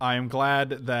I am glad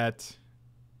that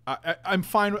I'm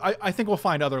fine. I think we'll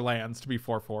find other lands to be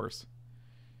 4/4s.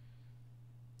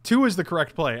 2 is the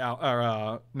correct play,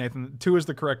 Nathan. 2 is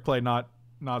the correct play, not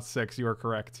 6. You are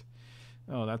correct.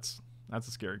 Oh, that's a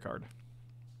scary card.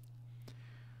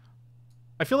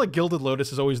 I feel like Gilded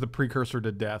Lotus is always the precursor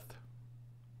to death.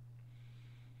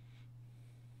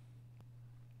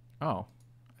 Oh.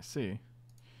 I see.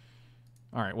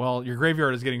 All right. Well, your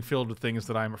graveyard is getting filled with things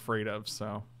that I'm afraid of.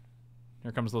 So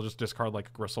here comes. They'll just discard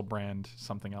like Gristlebrand,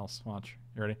 something else. Watch.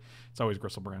 You ready? It's always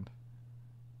Gristlebrand.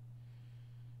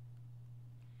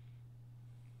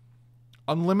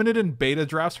 Unlimited and beta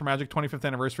drafts for Magic 25th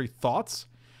Anniversary. Thoughts?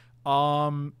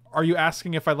 Are you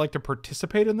asking if I'd like to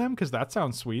participate in them? Because that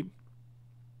sounds sweet.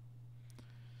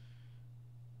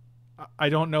 I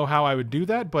don't know how I would do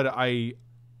that, but I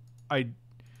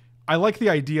like the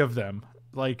idea of them.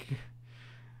 Like,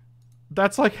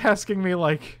 that's like asking me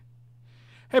like,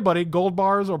 hey buddy, gold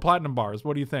bars or platinum bars?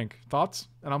 What do you think? Thoughts?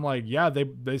 And I'm like, yeah,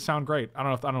 they sound great. I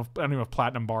don't even know if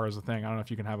platinum bar is a thing. I don't know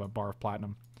if you can have a bar of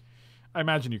platinum. I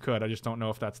imagine you could. I just don't know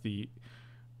if that's the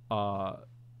what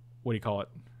do you call it?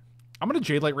 I'm gonna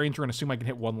Jade Light Ranger and assume I can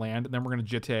hit one land, and then we're gonna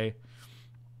Jitte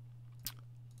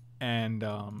and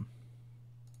I'm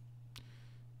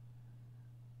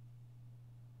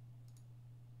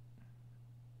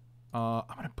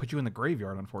going to put you in the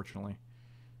graveyard, unfortunately.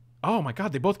 Oh my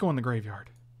god, they both go in the graveyard.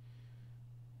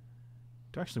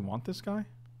 Do I actually want this guy?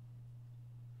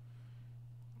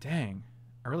 Dang.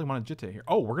 I really want a Jitte here.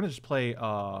 Oh, we're going to just play...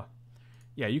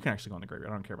 Yeah, you can actually go in the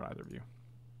graveyard. I don't care about either of you.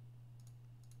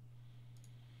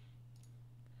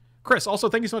 Chris, also,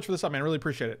 thank you so much for this up, man. I really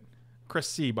appreciate it. Chris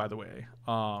C, by the way.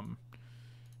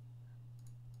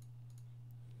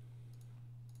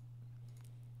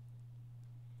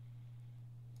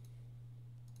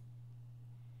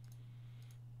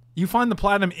 You find the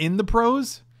platinum in the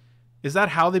pros? Is that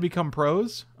how they become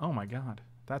pros? Oh my god.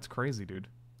 That's crazy, dude.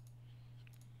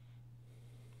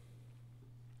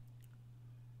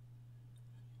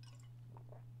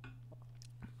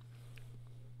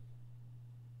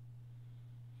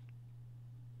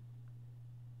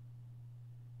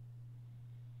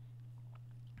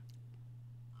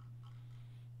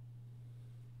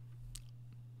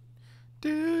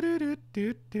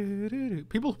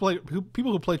 People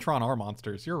who play Tron are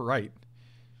monsters. You're right.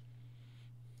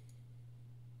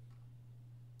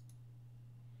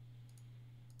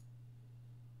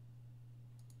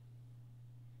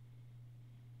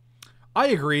 I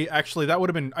agree. Actually, that would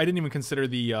have been. I didn't even consider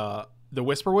the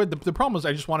Whisperwood. The problem was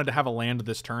I just wanted to have a land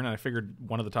this turn, and I figured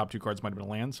one of the top 2 cards might have been a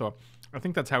land. So I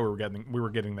think that's how we were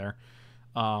getting there.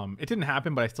 It didn't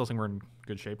happen, but I still think we're in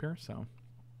good shape here. So.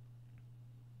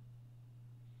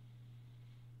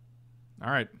 All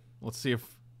right, let's see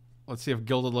if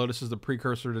Gilded Lotus is the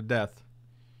precursor to death.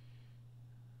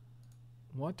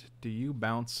 What do you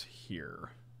bounce here?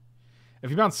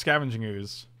 If you bounce Scavenging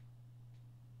Ooze,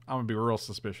 I'm gonna be real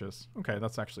suspicious. Okay,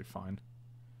 that's actually fine.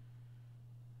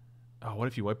 Oh, what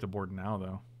if you wipe the board now,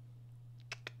 though?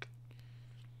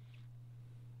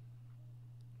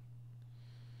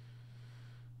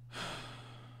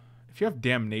 If you have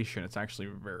Damnation, it's actually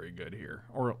very good here,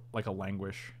 or like a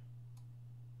Languish.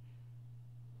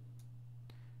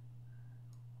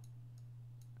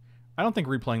 I don't think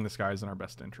replaying this guy is in our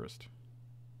best interest.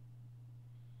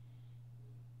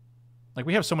 Like,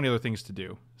 we have so many other things to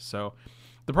do. So,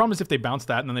 the problem is if they bounce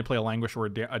that and then they play a Languish or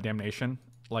a Damnation,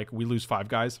 like, we lose 5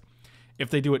 guys.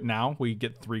 If they do it now, we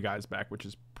get 3 guys back, which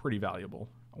is pretty valuable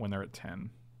when they're at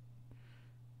 10.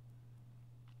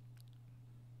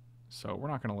 So, we're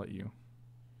not going to let you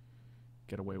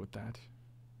get away with that.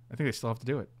 I think they still have to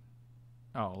do it.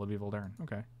 Oh, Olivia Voldaren.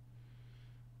 Okay.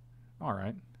 All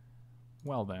right.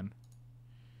 Well, then.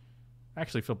 I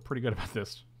actually feel pretty good about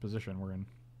this position we're in.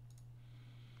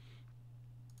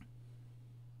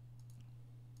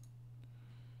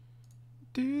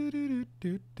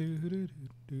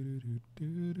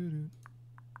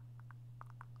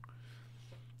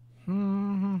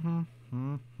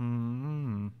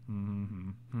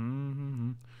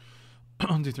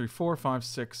 One, two, three, four, five,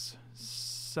 six,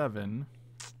 seven.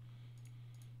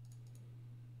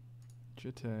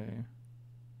 Jitte.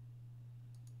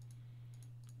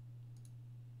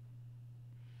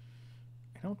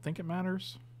 I don't think it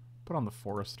matters. Put on the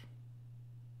forest.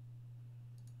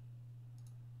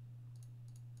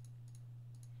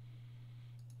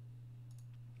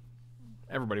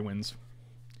 Everybody wins.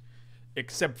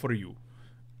 Except for you.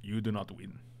 You do not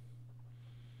win.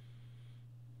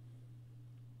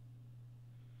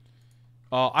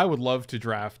 I would love to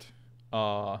draft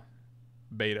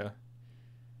beta.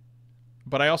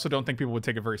 But I also don't think people would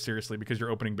take it very seriously because you're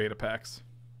opening beta packs.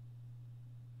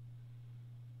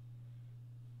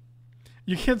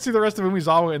 You can't see the rest of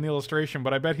Umezawa in the illustration,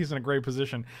 but I bet he's in a great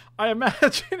position. I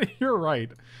imagine, you're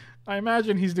right. I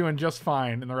imagine he's doing just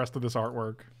fine in the rest of this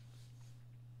artwork.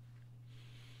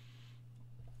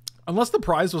 Unless the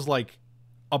prize was like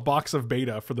a box of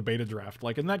beta for the beta draft.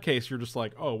 Like in that case, you're just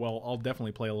like, oh, well, I'll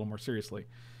definitely play a little more seriously.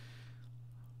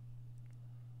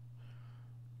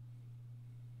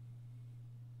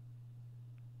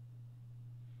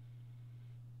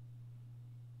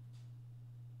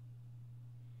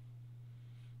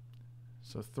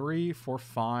 So 3, 4,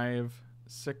 5,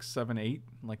 6, 7, 8.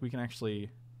 Like we can actually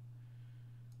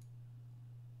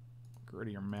get rid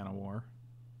of your Mana War.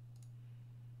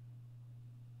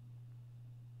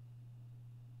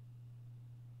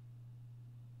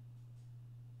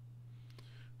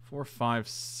 Four, 5,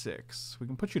 6. We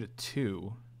can put you to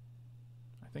 2.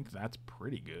 I think that's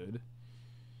pretty good.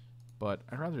 But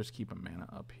I'd rather just keep a mana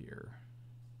up here.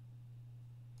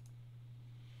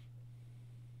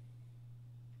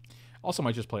 Also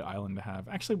might just play Island to have.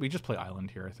 Actually, we just play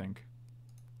Island here, I think.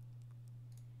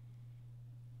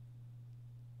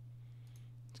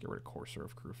 Let's get rid of Courser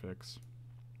of Crewfix.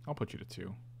 I'll put you to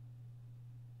 2.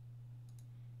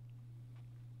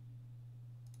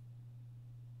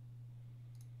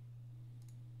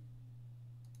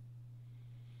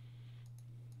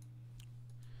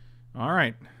 All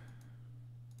right.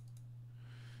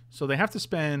 So they have to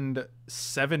spend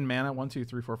 7 mana. 1, 2,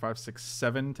 3, 4, 5, 6,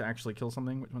 7 to actually kill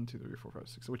something. 1, 2, 3, 4, 5,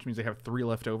 6. Which means they have 3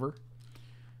 left over.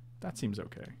 That seems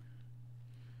okay.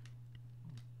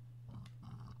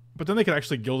 But then they could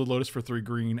actually Gilded Lotus for 3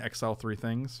 green, exile 3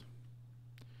 things.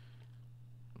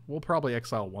 We'll probably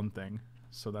exile 1 thing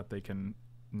so that they can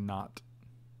not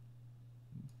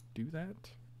do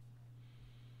that.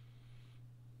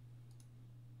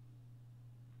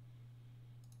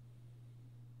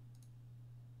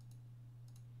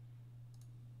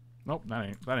 Nope, that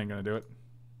ain't gonna do it.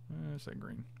 Say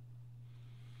green.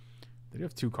 They do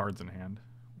have 2 cards in hand,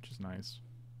 which is nice.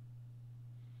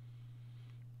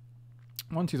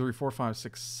 1, 2, 3, 4, 5,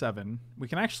 6, 7. We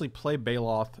can actually play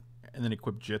Baloth and then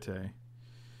equip Jitte.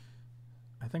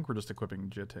 I think we're just equipping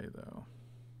Jitte though.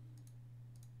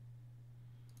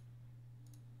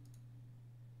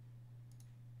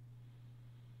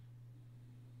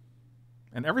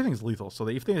 And everything's lethal, so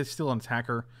if they steal an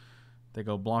attacker, they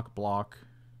go block, block.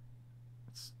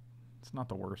 It's not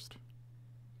the worst.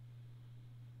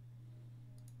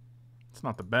 It's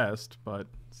not the best, but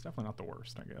it's definitely not the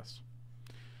worst, I guess.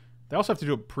 They also have to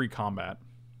do it pre-combat.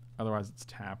 Otherwise, it's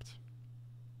tapped.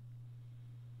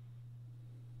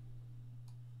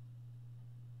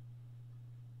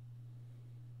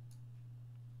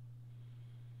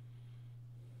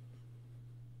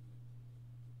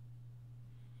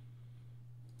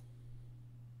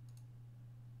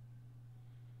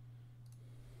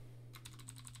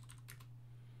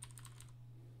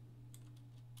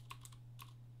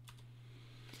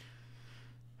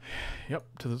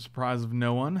 Yep, to the surprise of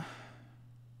no one.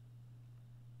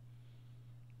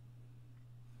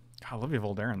 God, Olivia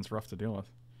Voldaren's rough to deal with.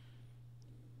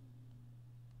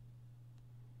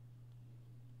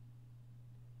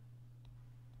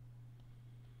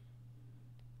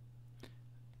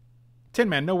 Tin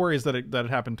Man, no worries that it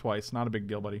happened twice. Not a big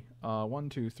deal, buddy. 1,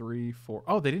 2, 3, 4.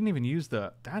 Oh, they didn't even use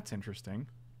the... That's interesting.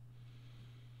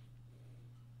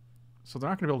 So they're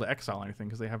not going to be able to exile anything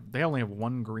because they only have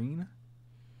 1 green.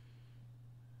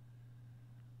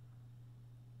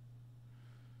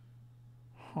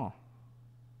 Huh.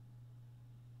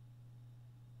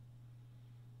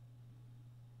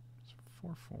 It's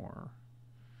 4/4.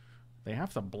 They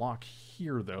have to block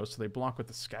here though, so they block with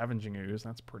the Scavenging Ooze.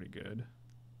 That's pretty good.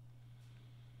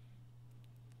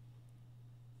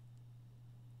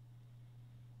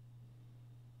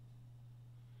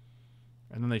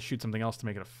 And then they shoot something else to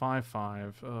make it a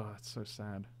 5/5. Oh, that's so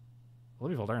sad.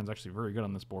 Olivia Voldaren's actually very good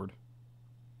on this board.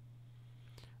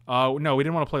 No, we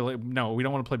didn't want to play... No, we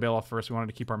don't want to play Baloth first. We wanted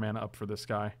to keep our mana up for this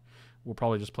guy. We'll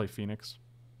probably just play Phoenix.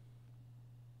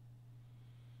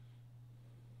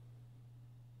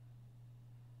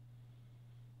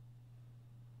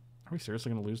 Are we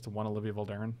seriously going to lose to 1 Olivia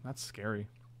Voldaren? That's scary.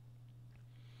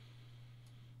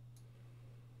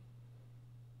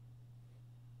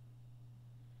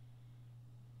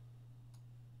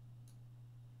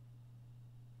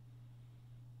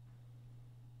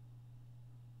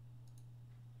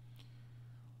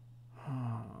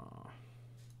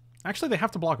 Actually, they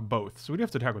have to block both, so we'd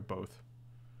have to attack with both.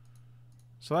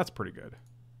 So that's pretty good.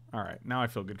 All right, now I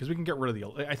feel good because we can get rid of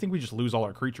the... I think we just lose all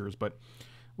our creatures, but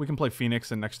we can play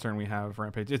Phoenix, and next turn we have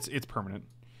Rampage. It's permanent.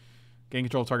 Gain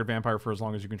control of target vampire for as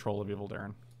long as you control Olivia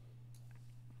Voldaren.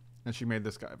 And she made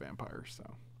this guy a vampire,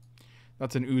 so...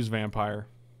 That's an ooze vampire.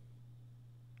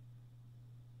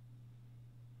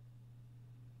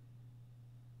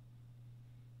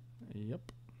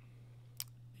 Yep.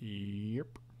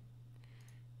 Yep.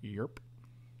 Yep.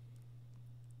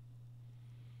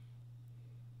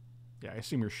 Yeah, I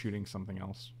assume you're shooting something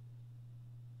else.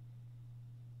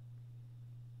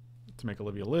 To make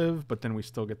Olivia live, but then we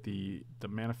still get the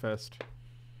manifest.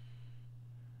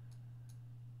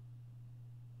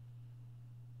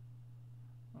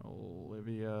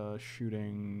 Olivia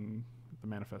shooting the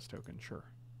manifest token, sure.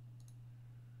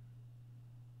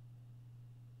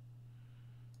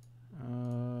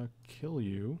 Kill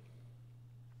you.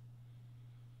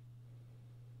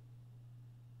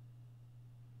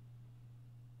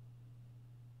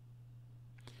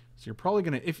 So you're probably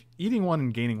going to... If eating one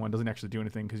and gaining one doesn't actually do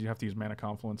anything because you have to use Mana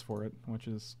Confluence for it, which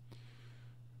is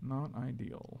not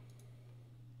ideal.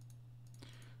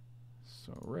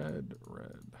 So red,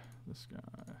 this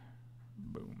guy.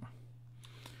 Boom.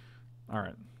 All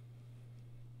right.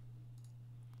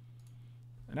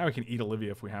 And now we can eat Olivia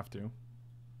if we have to.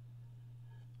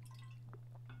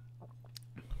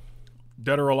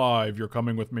 Dead or alive, you're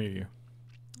coming with me.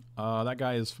 That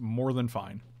guy is more than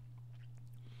fine.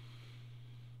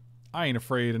 I ain't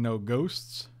afraid of no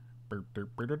ghosts.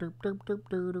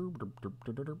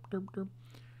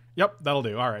 Yep, that'll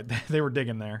do. All right, they were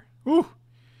digging there. Woo.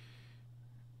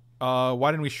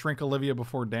 Why didn't we shrink Olivia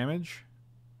before damage?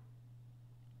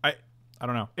 I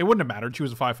don't know. It wouldn't have mattered. She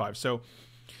was a 5/5, so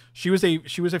she was a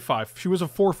 5. She was a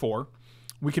 4/4.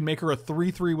 We can make her a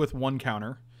 3/3 with one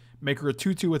counter. Make her a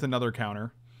 2/2 with another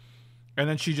counter. And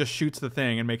then she just shoots the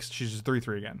thing and she's a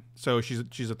 3/3 again. So she's a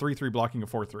 3/3 blocking a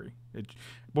 4/3.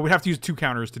 But we'd have to use 2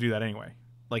 counters to do that anyway.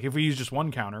 Like if we use just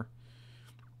one counter,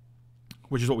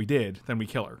 which is what we did, then we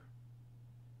kill her.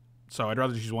 So I'd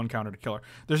rather just use one counter to kill her.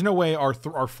 There's no way our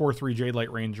 4/3 Jade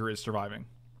Light Ranger is surviving.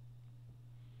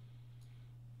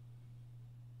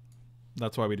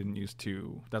 That's why we didn't use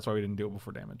 2. That's why we didn't do it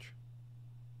before damage.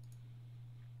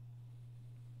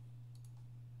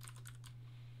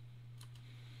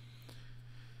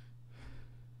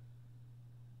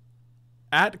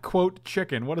 At quote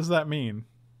chicken. What does that mean?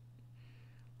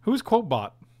 Who's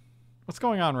quotebot? What's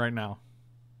going on right now?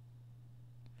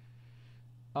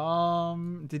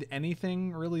 Did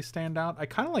anything really stand out? I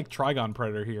kind of like Trigon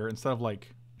Predator here instead of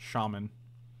like Shaman.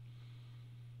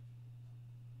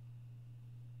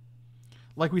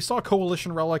 Like we saw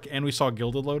Coalition Relic and we saw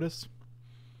Gilded Lotus.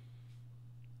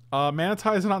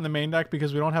 Manatee is not in the main deck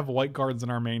because we don't have white cards in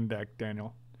our main deck,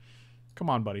 Daniel. Come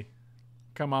on, buddy.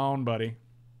 Come on, buddy.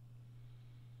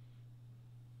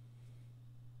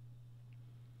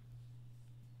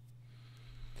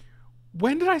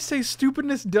 When did I say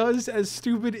stupidness does as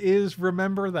stupid is?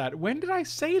 Remember that. When did I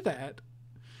say that?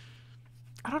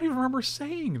 I don't even remember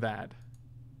saying that.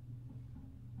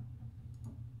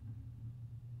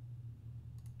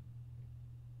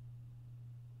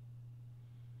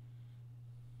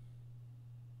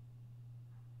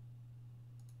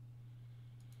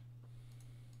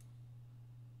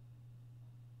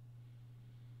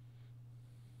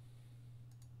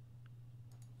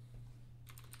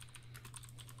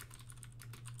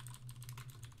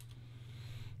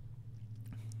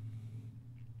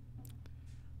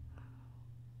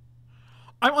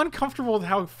 I'm uncomfortable with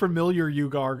how familiar you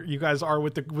guys are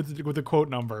with the quote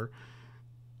number.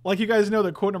 Like you guys know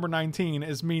that quote number 19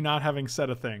 is me not having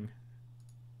said a thing.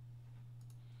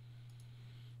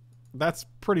 That's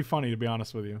pretty funny, to be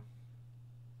honest with you.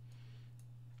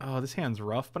 Oh, this hand's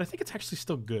rough, but I think it's actually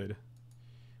still good.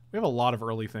 We have a lot of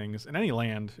early things, and any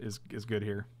land is good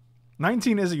here.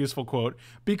 19 is a useful quote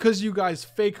because you guys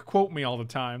fake quote me all the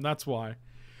time. That's why.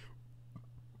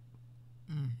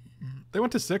 They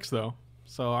went to 6 though.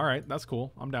 So, all right, that's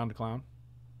cool. I'm down to clown.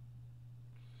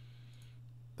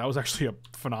 That was actually a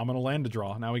phenomenal land to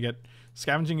draw. Now we get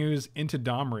Scavenging Ooze into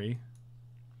Domri.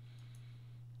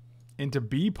 Into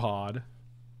B-Pod.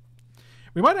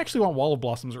 We might actually want Wall of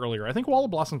Blossoms earlier. I think Wall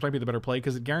of Blossoms might be the better play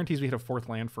because it guarantees we hit a 4th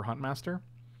land for Huntmaster.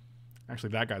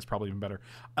 Actually, that guy's probably even better.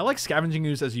 I like Scavenging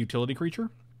Ooze as a utility creature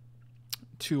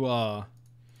to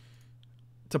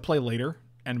play later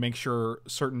and make sure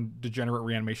certain degenerate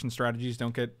reanimation strategies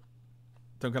don't get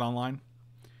online.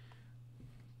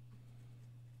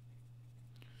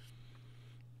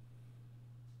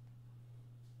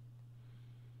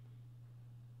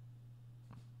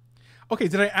 Okay,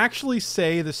 did I actually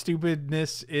say the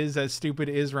stupidness is as stupid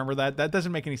is? Remember that? That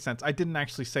doesn't make any sense. I didn't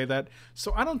actually say that.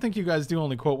 So I don't think you guys do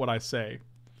only quote what I say.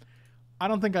 I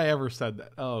don't think I ever said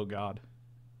that. Oh, God.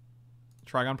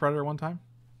 Trigon Predator one time?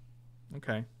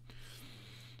 Okay.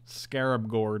 Scarab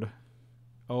Gourd.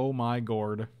 Oh, my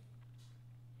gourd.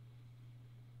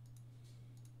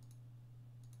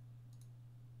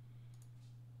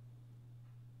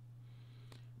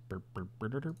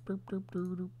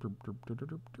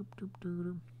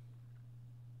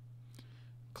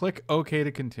 Click OK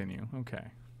to continue. Okay.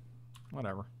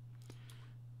 Whatever.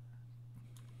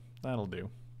 That'll do.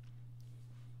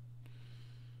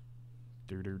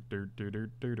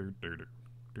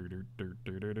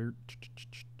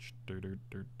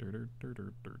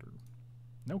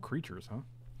 No creatures, huh?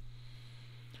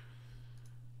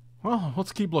 Well,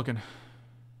 let's keep looking.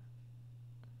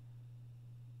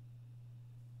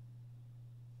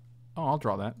 Oh, I'll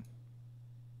draw that.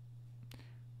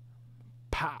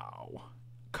 Pow.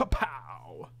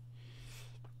 Kapow.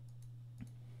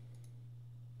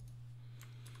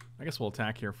 I guess we'll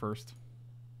attack here first.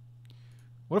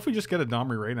 What if we just get a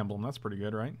Domri Raid Emblem? That's pretty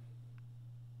good, right?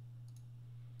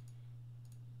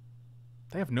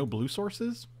 They have no blue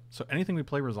sources? So anything we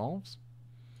play resolves?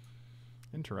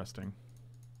 Interesting.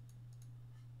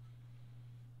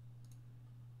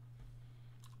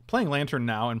 Playing Lantern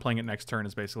now and playing it next turn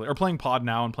is basically... Or playing Pod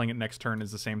now and playing it next turn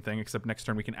is the same thing, except next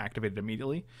turn we can activate it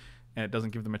immediately. And it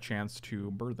doesn't give them a chance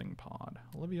to Birthing Pod.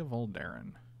 Olivia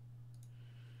Voldaren.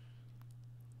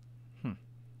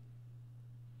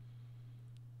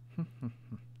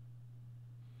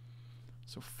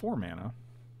 So 4 mana.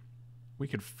 We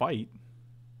could fight.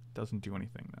 Doesn't do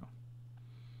anything, though.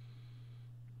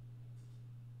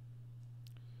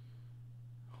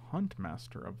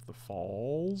 Huntmaster of the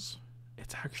Falls.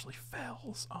 It's actually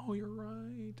Fells. Oh, you're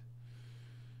right.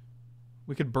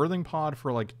 We could Birthing Pod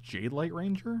for, like, Jade Light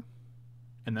Ranger?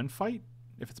 And then fight?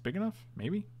 If it's big enough?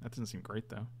 Maybe? That doesn't seem great,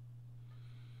 though.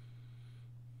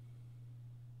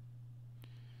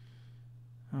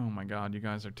 Oh my god, you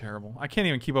guys are terrible. I can't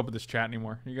even keep up with this chat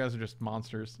anymore. You guys are just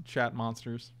monsters. Chat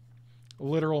monsters.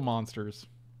 Literal monsters.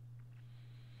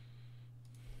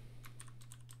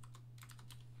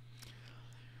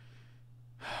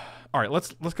 Alright,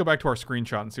 let's go back to our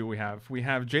screenshot and see what we have. We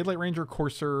have Jade Light Ranger,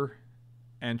 Courser,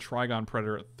 and Trigon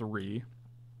Predator at 3.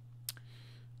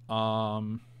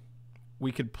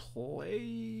 We could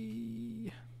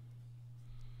play...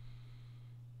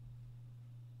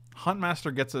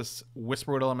 Huntmaster gets us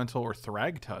Whisperwood Elemental or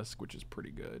Thragtusk, which is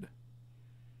pretty good.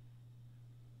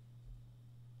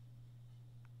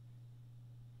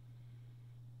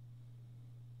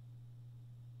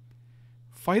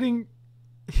 Fighting...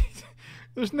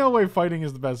 There's no way fighting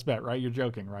is the best bet, right? You're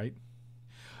joking, right?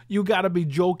 You gotta be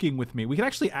joking with me. We could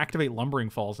actually activate Lumbering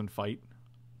Falls and fight.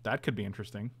 That could be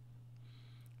interesting.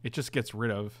 It just gets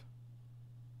rid of...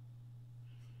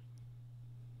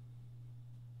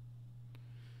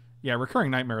 Yeah,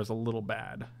 Recurring Nightmare is a little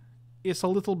bad. It's a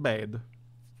little bad.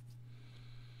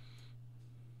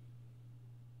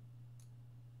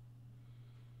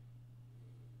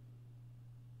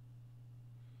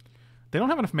 They don't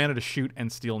have enough mana to shoot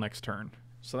and steal next turn,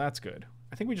 so that's good.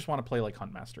 I think we just want to play like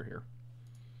Huntmaster here.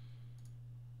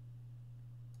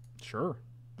 Sure.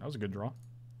 That was a good draw.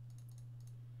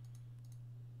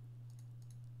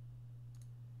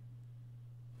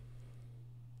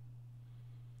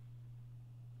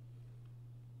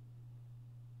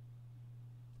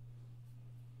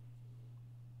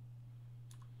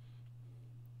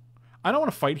 I don't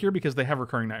want to fight here because they have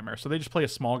Recurring Nightmare. So they just play a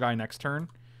small guy next turn,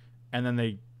 and then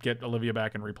they get Olivia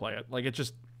back and replay it. Like, it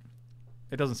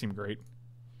doesn't seem great.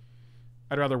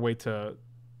 I'd rather wait to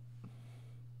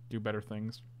do better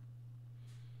things.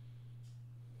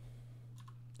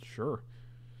 Sure.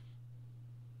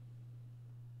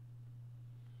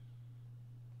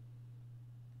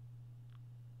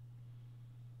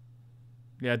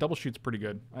 Yeah, double shoot's pretty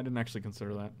good. I didn't actually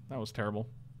consider that. That was terrible.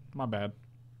 My bad.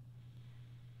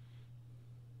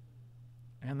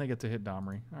 And they get to hit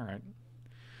Domri. All right.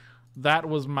 That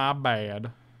was my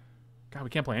bad. God, we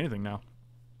can't play anything now.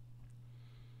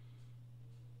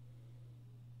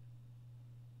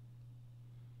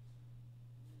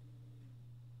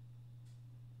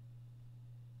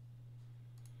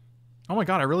 Oh my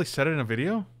god, I really said it in a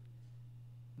video?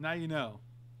 Now you know.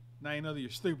 Now you know that you're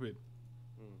stupid.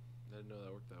 I didn't know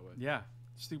that worked that way. Yeah.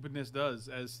 Stupidness does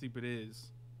as stupid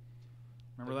is.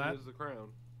 Remember that? Is the crown.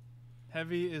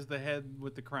 Heavy is the head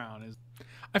with the crown.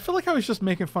 I feel like I was just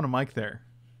making fun of Mike there.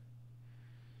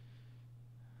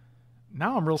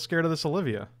 Now I'm real scared of this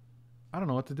Olivia. I don't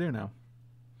know what to do now.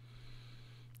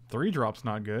 3-drop's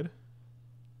not good.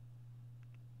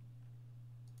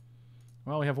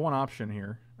 Well, we have one option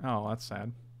here. Oh, that's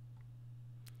sad.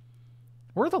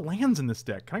 Where are the lands in this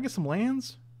deck? Can I get some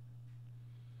lands?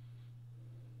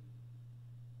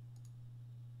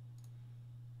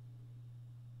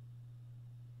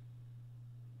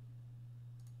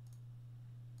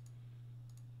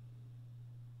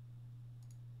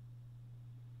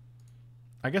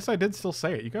 I guess I did still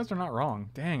say it. You guys are not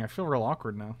wrong. Dang, I feel real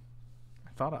awkward now.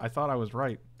 I thought I was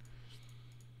right.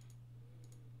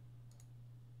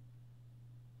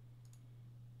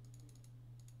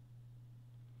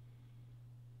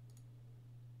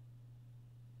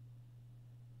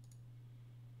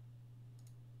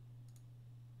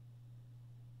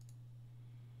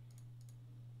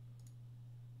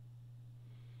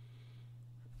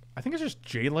 I think it's just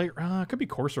J-Light. It could be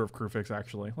Courser of Krufix,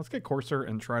 actually. Let's get Courser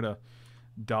and try to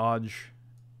dodge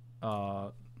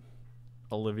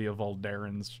Olivia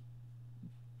Valderen's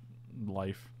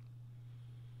life.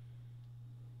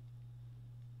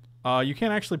 You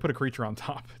can't actually put a creature on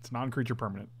top. It's non-creature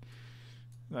permanent.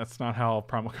 That's not how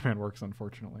Primal Command works,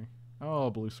 unfortunately. Oh,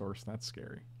 blue source. That's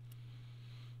scary.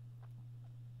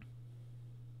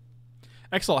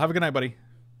 Excellent. Have a good night, buddy.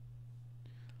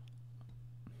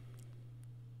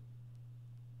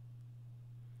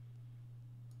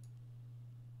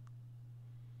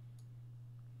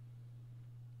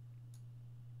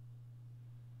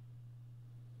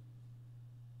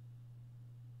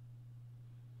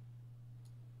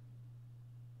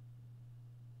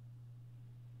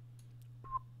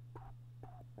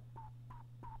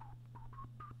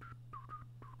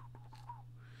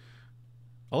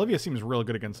 Olivia seems real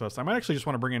good against us. I might actually just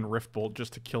want to bring in Rift Bolt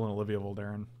just to kill an Olivia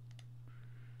Voldaren.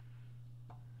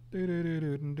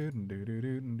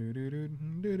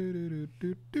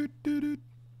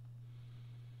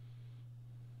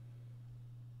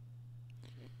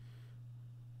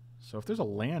 So if there's a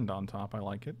land on top, I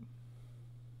like it.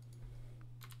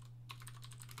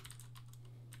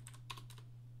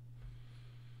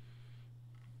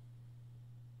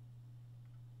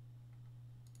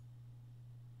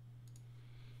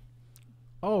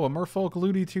 Oh, a Merfolk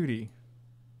Looty Tooty.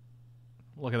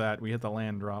 Look at that. We hit the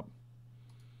land drop.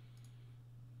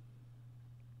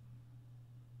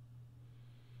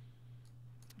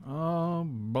 Oh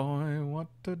boy, what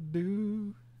to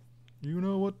do? You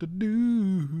know what to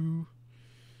do.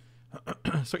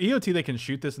 So EOT, they can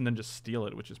shoot this and then just steal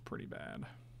it, which is pretty bad.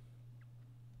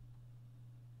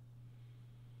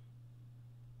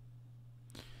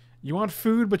 You want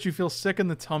food, but you feel sick in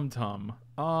the tum-tum.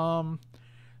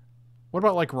 What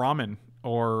about like ramen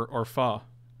or pho?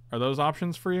 Are those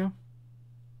options for you?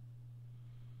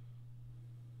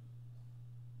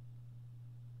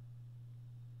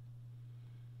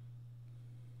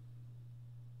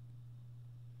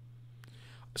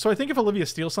 So I think if Olivia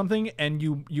steals something and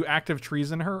you active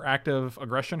treason her, active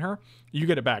aggression her, you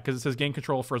get it back because it says gain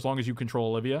control for as long as you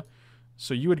control Olivia.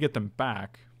 So you would get them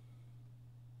back.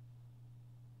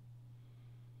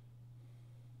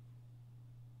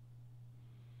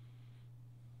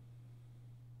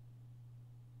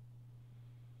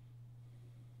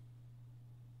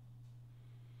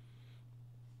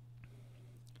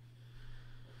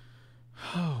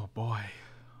 Oh boy.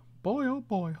 Boy, oh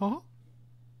boy, huh?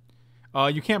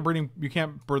 You can't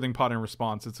birthing pot in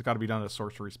response. It's got to be done at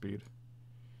sorcery speed.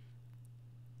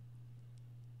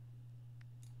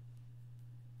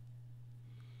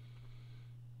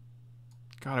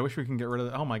 God, I wish we can get rid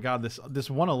of that. Oh my god, this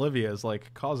one Olivia is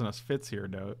like causing us fits here,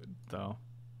 though.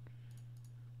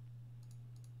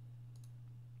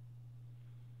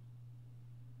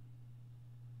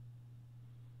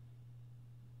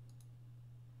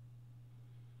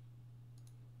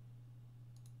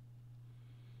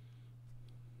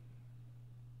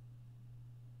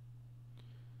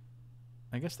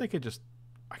 I guess they could just...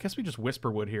 I guess we just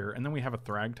Whisperwood here, and then we have a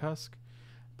Thragtusk.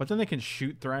 But then they can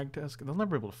shoot Thragtusk. They'll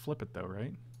never be able to flip it, though,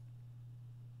 right?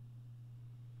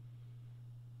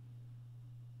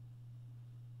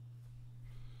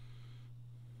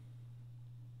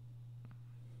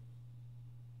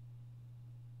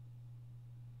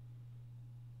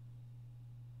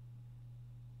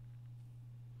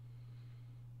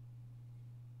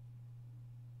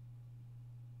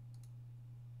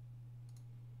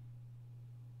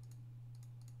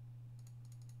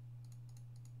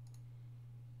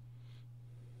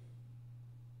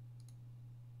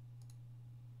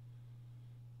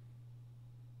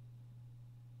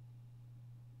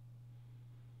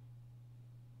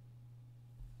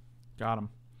 Got him.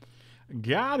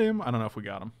 Got him. I don't know if we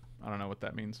got him. I don't know what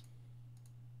that means.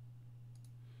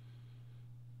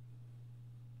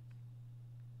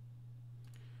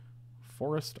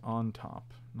 Forest on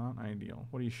top. Not ideal.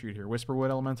 What do you shoot here?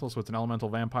 Whisperwood Elemental, so it's an elemental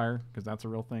vampire, because that's a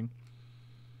real thing.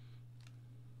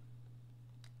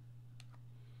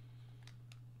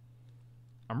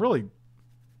 I'm really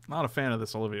not a fan of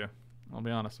this Olivia. I'll be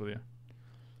honest with you.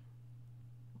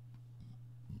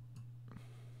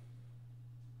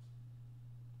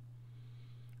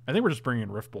 I think we're just bringing in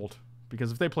Riftbolt,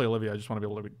 because if they play Olivia, I just want to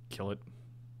be able to kill it.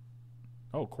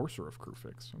 Oh, Courser of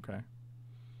Crewfix. Okay.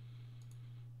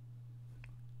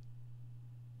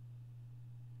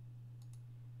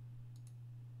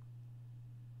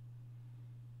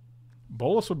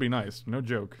 Bolus would be nice. No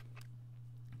joke.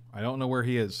 I don't know where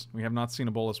he is. We have not seen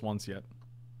a Bolus once yet.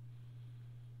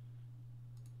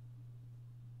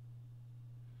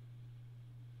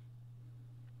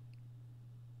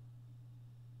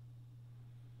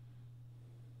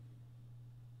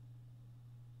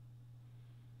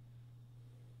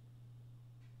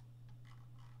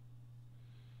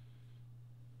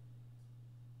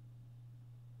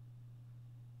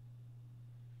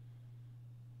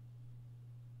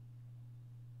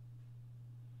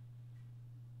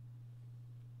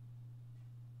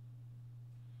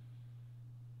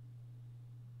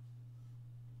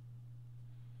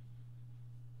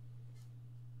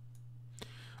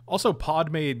 Also,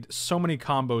 Pod made so many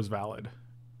combos valid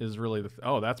is really the...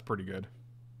 oh, that's pretty good.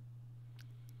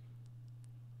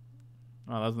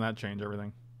 Oh, doesn't that change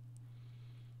everything?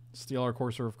 Steal our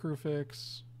Courser of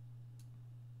Crewfix.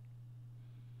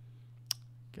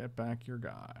 Get back your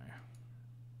guy.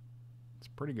 It's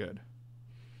pretty good.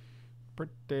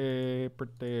 Pretty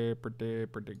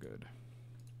good.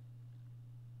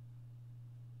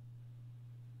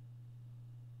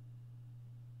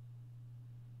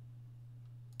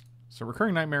 So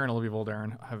Recurring Nightmare and Olivia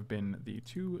Voldaren have been the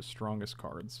two strongest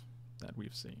cards that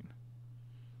we've seen.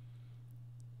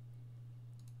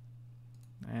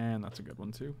 And that's a good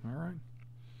one too. All right.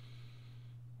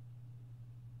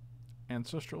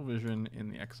 Ancestral Vision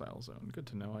in the Exile Zone. Good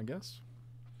to know, I guess.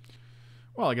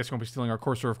 Well, I guess you won't be stealing our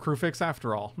Courser of Crewfix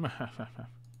after all. I'll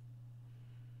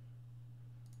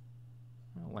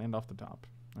land off the top.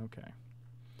 Okay.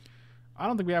 I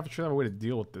don't think we should have a way to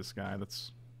deal with this guy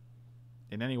that's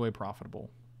in any way profitable.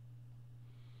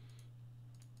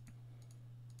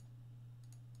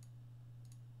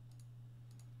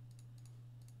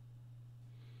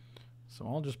 So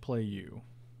I'll just play you.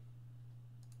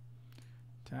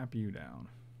 Tap you down.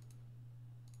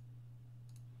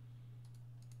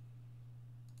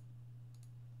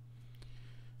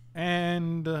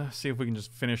 And see if we can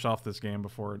just finish off this game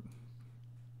before it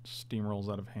steamrolls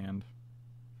out of hand.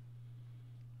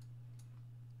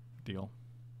 Deal.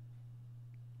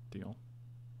 Deal.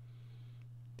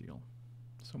 Deal.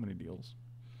 So many deals.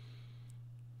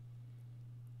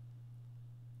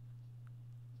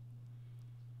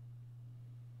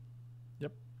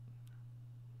 Yep.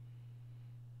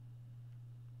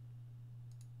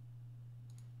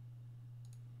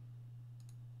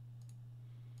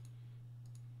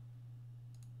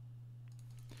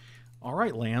 All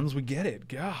right, lands, we get it.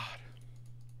 God.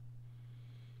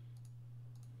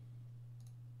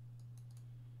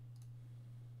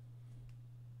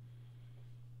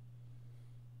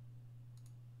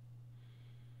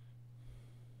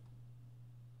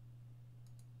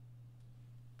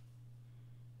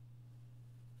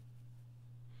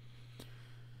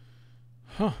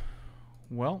 Huh.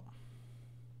 Well.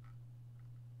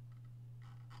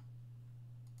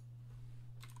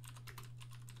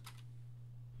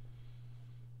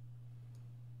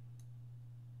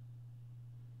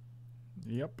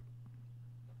 Yep.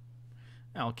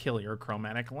 I'll kill your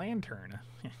Chromatic Lantern.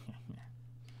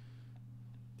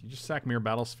 You just sack Mirror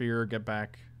Battlesphere, get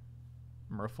back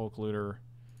Merfolk Looter.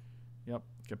 Yep,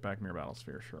 get back Mirror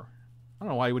Battlesphere, sure. I don't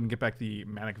know why you wouldn't get back the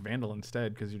Manic Vandal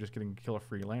instead, because you're just getting to kill a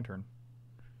free Lantern.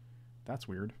 That's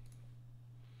weird.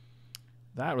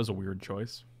 That was a weird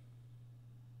choice.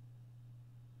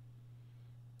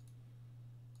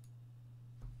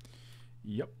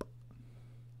 Yep.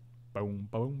 Boom,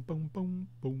 boom, boom, boom,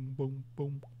 boom, boom,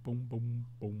 boom, boom, boom,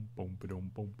 boom, boom,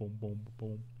 boom, boom, boom,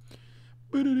 boom,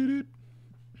 boom.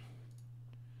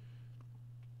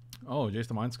 Oh, Jace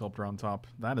the Mind Sculptor on top.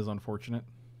 That is unfortunate.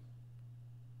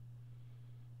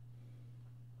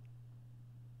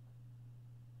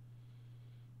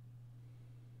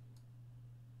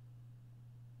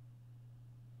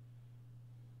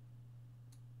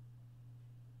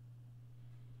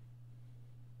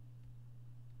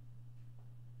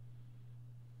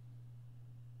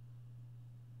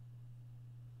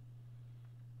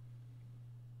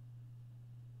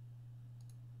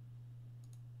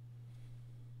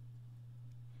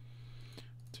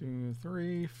 Two,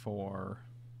 three, four.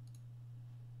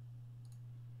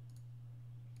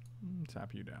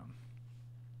 Tap you down.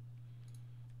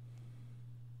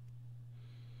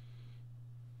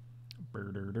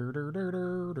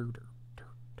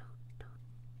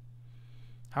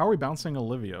 How are we bouncing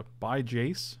Olivia? By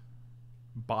Jace?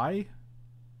 By?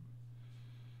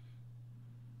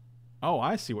 Oh,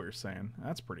 I see what you're saying.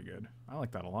 That's pretty good. I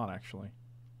like that a lot, actually.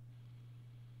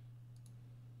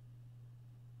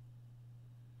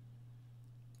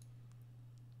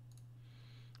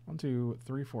 One, two,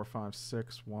 three, four, five,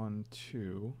 six, 1,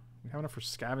 2. We have enough for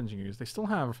scavenging use. They still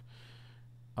have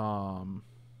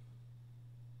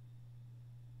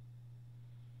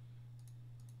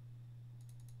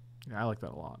yeah, I like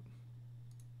that a lot.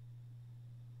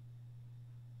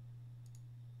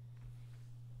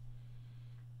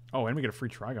 Oh, and we get a free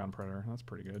Trigon Predator. That's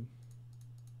pretty good.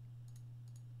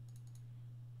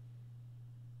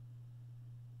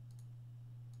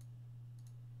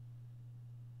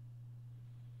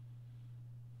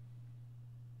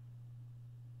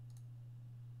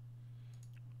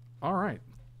 All right.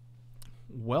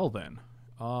 Well then.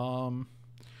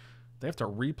 They have to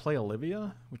replay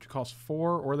Olivia, which costs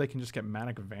 4, or they can just get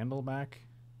Manic Vandal back.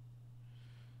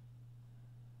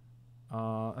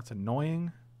 That's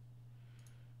annoying.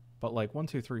 But like 1,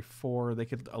 2, 3, 4, they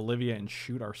could Olivia and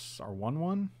shoot our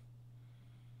 1/1.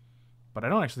 But I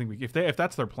don't actually think if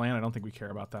that's their plan, I don't think we care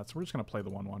about that. So we're just gonna play the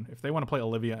 1/1. If they want to play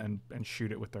Olivia and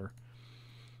shoot it with their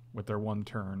 1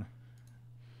 turn,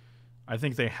 I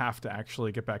think they have to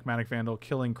actually get back Manic Vandal,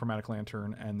 killing Chromatic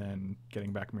Lantern, and then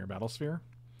getting back Mirror Battlesphere.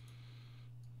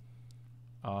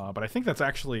 But I think that's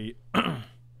actually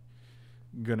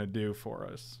gonna do for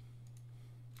us.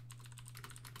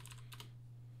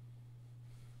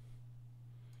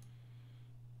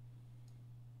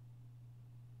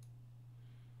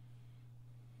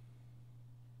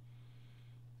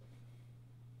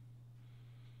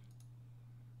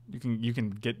 You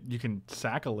can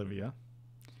sack Olivia,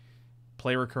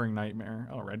 play Recurring Nightmare.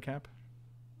 Oh, Red Cap.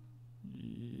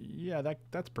 Yeah,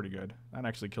 that's pretty good. That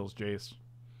actually kills Jace.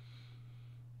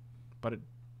 But I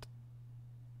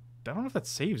don't know if that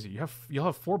saves you. You'll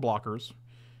have 4 blockers.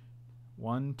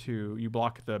 1, 2. You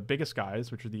block the biggest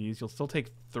guys, which are these. You'll still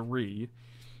take 3,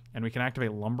 and we can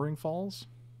activate Lumbering Falls.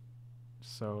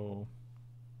 So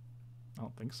I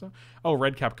don't think so. Oh,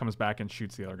 Red Cap comes back and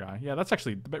shoots the other guy. Yeah, that's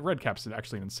actually... But Red Cap's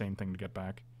actually an insane thing to get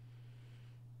back.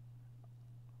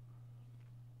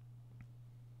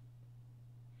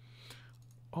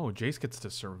 Oh, Jace gets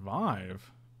to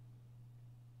survive.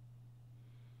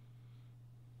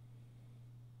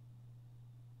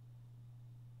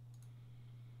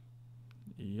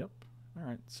 Yep. All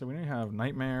right, so we have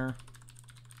Nightmare,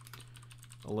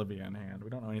 Olivia in hand. We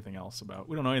don't know anything else about...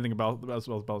 We don't know anything else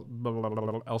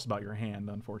about your hand,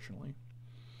 unfortunately.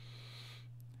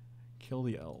 Kill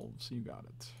the elves. You got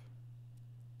it.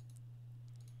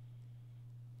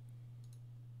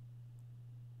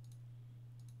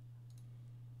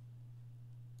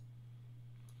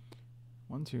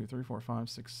 One, 2, 3, 4, 5,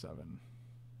 6, 7.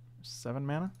 7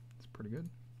 mana. That's pretty good.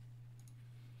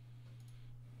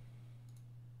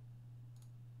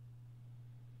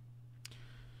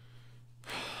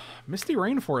 Misty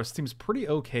Rainforest seems pretty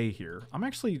okay here. I'm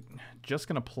actually just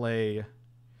going to play...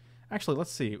 Actually,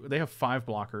 let's see. They have 5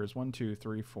 blockers. 1, 2,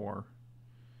 3, 4,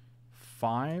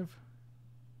 5.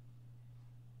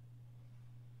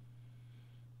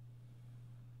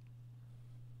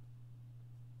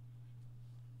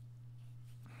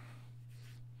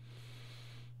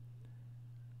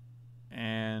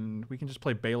 And we can just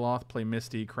play Baloth, play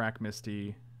Misty, crack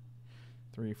Misty.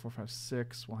 3, 4, 5,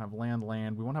 6. We'll have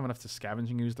land. We won't have enough to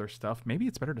scavenging use their stuff. Maybe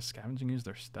it's better to scavenging use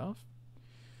their stuff?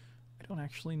 I don't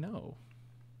actually know.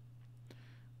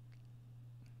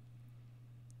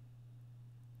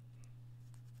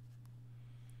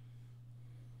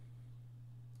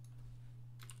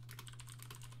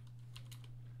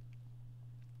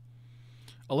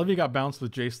 Olivia got bounced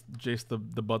with Jace the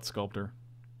Butt Sculptor.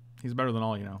 He's better than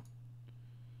all you know.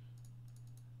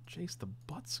 Jace the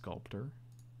Butt Sculptor?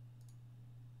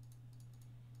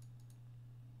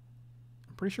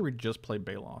 I'm pretty sure we just played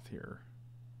Baloth here.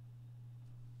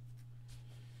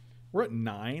 We're at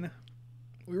 9.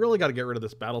 We really got to get rid of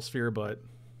this Battlesphere, but...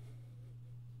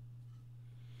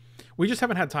 We just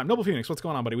haven't had time. Noble Phoenix, what's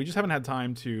going on, buddy? We just haven't had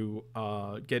time to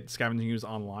get Scavenging Use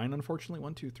online, unfortunately.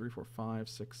 1, 2, 3, 4, 5,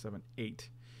 6, 7, 8.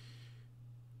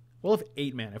 We'll have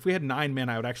 8 mana. If we had 9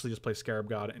 mana, I would actually just play Scarab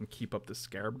God and keep up the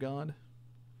Scarab God.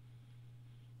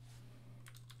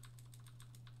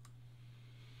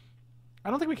 I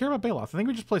don't think we care about Baloth. I think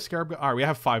we just play Scarab God. All right, we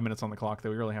have 5 minutes on the clock, though.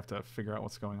 We really have to figure out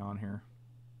what's going on here.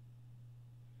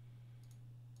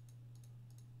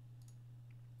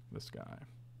 This guy.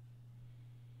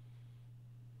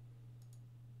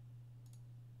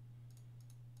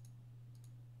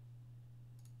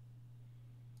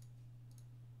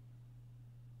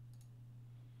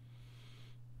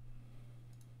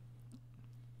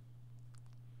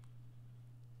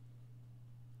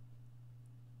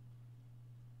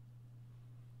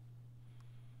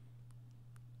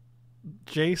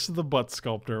 Jace the Butt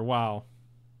Sculptor. Wow.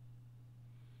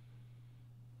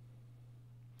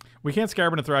 We can't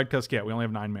Scarab into Thragtusk yet. We only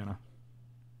have 9 mana.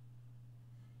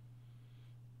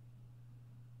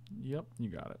 Yep, you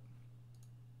got it.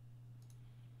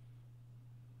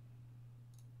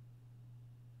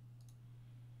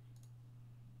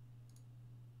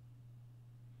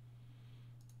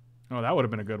 Oh, that would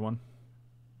have been a good one.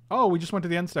 Oh, we just went to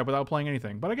the end step without playing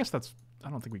anything. But I guess that's... I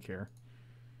don't think we care.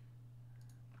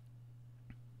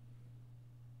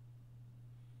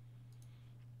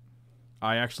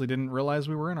 I actually didn't realize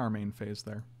we were in our main phase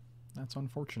there. That's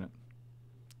unfortunate.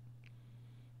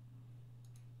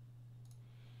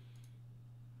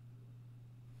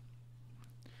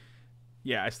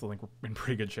 Yeah, I still think we're in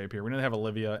pretty good shape here. We need to have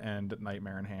Olivia and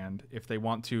Nightmare in hand. If they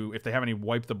want to, if they have any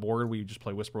wipe the board, we just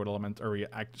play Whisperwood Element, or we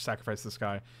sacrifice this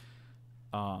guy.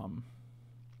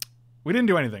 We didn't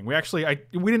do anything. We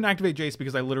didn't activate Jace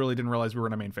because I literally didn't realize we were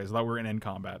in a main phase. I thought we were in end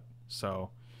combat. So,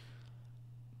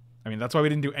 I mean, that's why we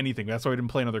didn't do anything. That's why we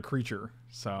didn't play another creature.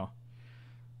 So, all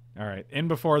right. In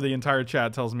before the entire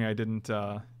chat tells me I didn't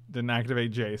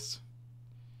activate Jace.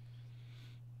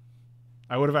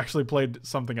 I would have actually played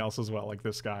something else as well, like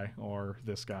this guy or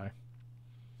this guy.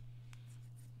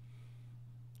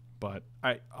 But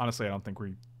honestly I don't think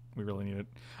we really need it.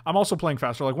 I'm also playing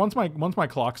faster. Like once my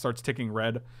clock starts ticking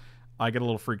red, I get a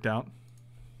little freaked out.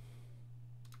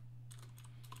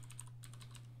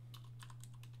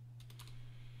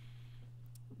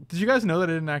 Did you guys know that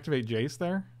I didn't activate Jace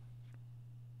there?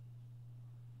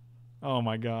 Oh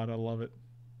my god, I love it.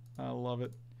 I love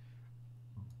it.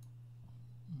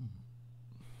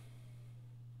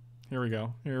 Here we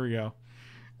go. Here we go.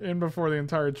 And before the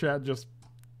entire chat just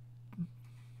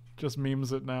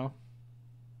memes it now.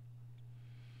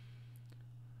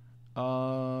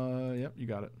 Yep, you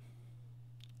got it.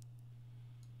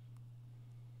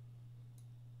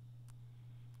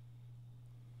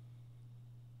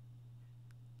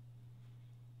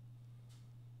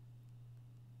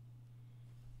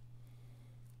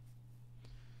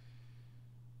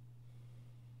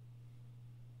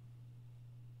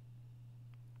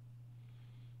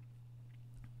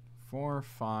 Four,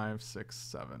 5, 6,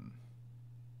 7.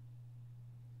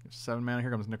 7 mana.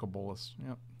 Here comes Nicol Bolas.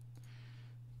 Yep.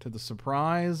 To the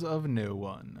surprise of no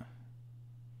one.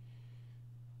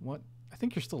 What? I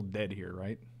think you're still dead here,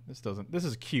 right? This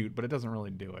is cute, but it doesn't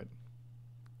really do it.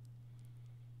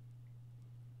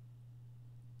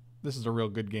 This is a real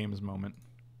good games moment.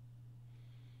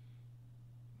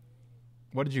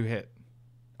 What did you hit?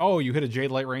 Oh, you hit a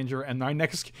Jade Light Ranger, and my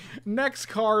next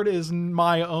card is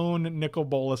my own Nicol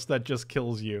Bolas that just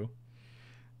kills you.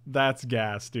 That's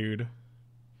gas, dude.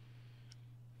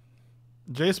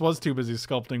 Jace was too busy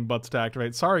sculpting butts to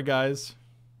activate. Sorry, guys.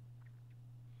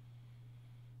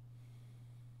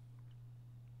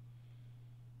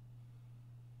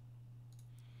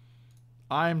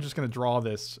 I'm just going to draw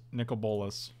this Nicol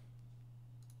Bolas.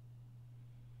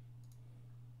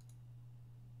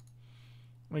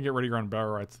 Let me get ready to run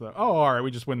Barrow Rights, though. Oh, all right. We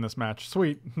just win this match.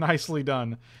 Sweet. Nicely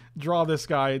done. Draw this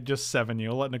guy. Just 7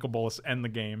 you. Let Nicol Bolas end the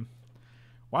game.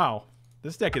 Wow.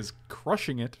 This deck is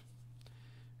crushing it.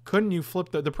 Couldn't you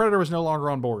flip the Predator was no longer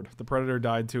on board. The Predator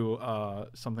died to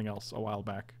something else a while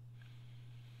back.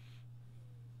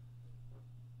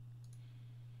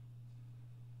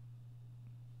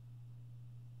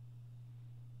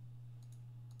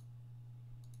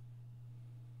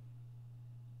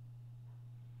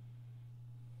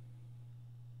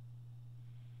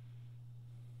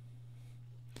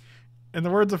 In the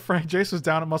words of Frank, Jace was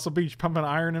down at Muscle Beach pumping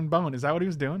iron and bone. Is that what he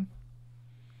was doing?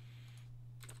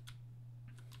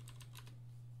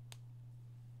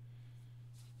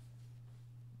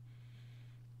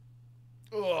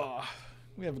 Ugh.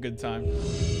 We have a good time.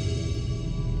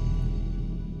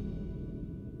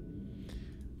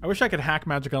 I wish I could hack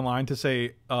Magic Online to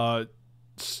say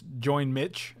join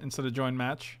Mitch instead of join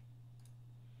match.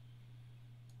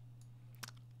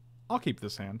 I'll keep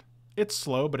this hand. It's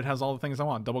slow, but it has all the things I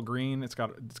want. Double green. It's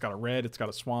got a red. It's got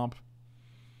a swamp.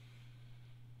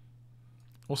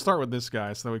 We'll start with this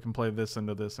guy so that we can play this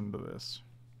into this into this.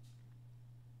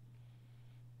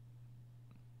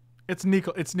 It's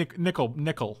nickel. It's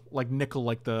nickel. Like nickel,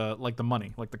 like the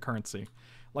money, like the currency.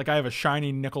 Like I have a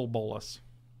shiny Nicol Bolas.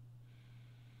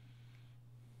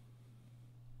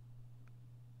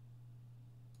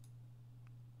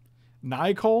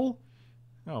 Nicol?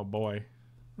 Oh boy.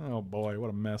 Oh boy, what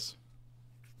a mess.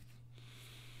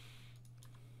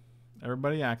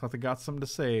 Everybody act like they got something to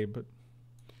say, but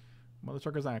mother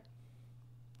truckers act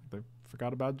like they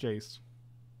forgot about Jace.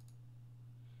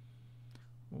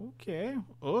 Okay,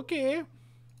 okay.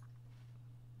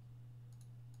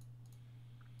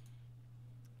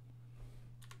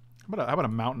 How about a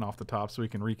mountain off the top so we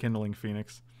can rekindling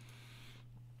Phoenix?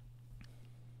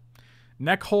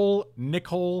 Neck hole, nick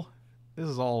hole. This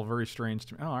is all very strange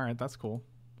to me. Oh, alright, that's cool.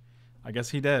 I guess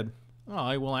he did. Oh,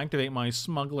 I will activate my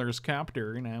smuggler's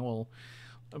captor, and I will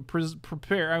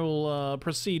prepare. I will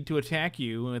proceed to attack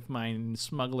you with my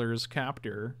smuggler's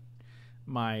captor,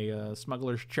 my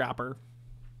smuggler's chopper.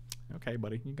 Okay,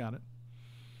 buddy, you got it.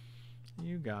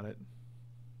 You got it.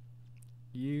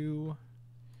 You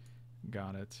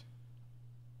got it.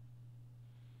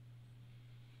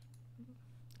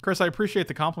 Chris, I appreciate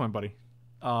the compliment, buddy.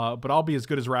 But I'll be as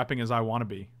good as rapping as I want to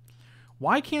be.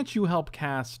 Why can't you help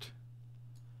cast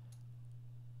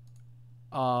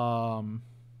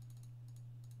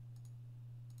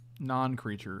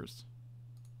non-creatures?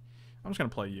 I'm just gonna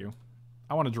play you.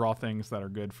 I want to draw things that are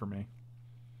good for me.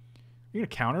 You gonna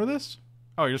counter this?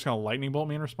 Oh, you're just gonna lightning bolt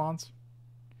me in response?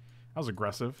 That was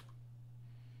aggressive.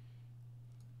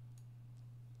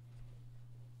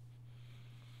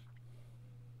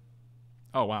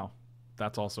 Oh wow,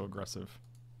 that's also aggressive.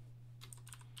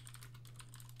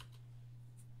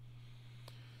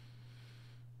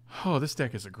 Oh, this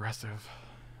deck is aggressive.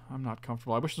 I'm not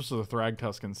comfortable. I wish this was a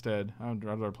Thragtusk instead. I'd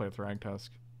rather play a Thragtusk.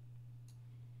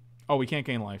 Oh, we can't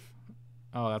gain life.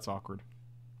 Oh, that's awkward.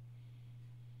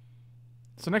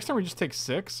 So next time we just take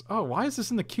 6? Oh, why is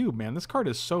this in the cube, man? This card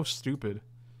is so stupid.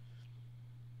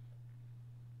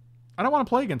 I don't want to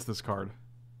play against this card.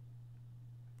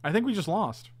 I think we just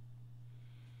lost.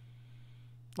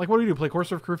 Like, what do we do? Play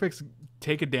Courser of Crufix,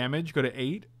 take a damage, go to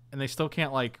 8, and they still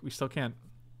can't, like, we still can't.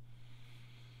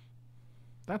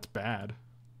 That's bad.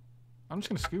 I'm just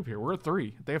going to scoop here. We're at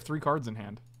 3. They have 3 cards in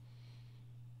hand.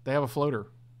 They have a floater.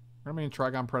 We're going to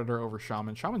Trigon Predator over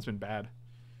Shaman. Shaman's been bad.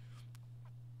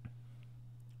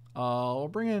 We'll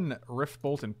bring in Rift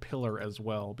Bolt and Pillar as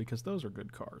well, because those are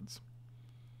good cards.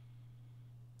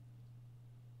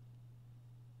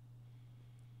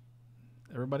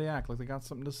 Everybody act like they got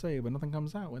something to say, but nothing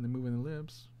comes out when they move in the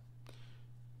lips.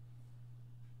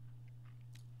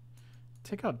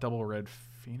 Take out double red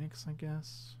Phoenix, I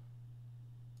guess.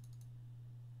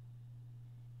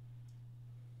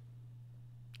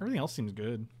 Everything else seems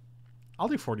good. I'll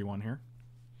do 41 here.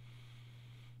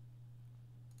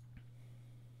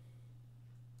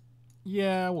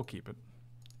 Yeah, we'll keep it.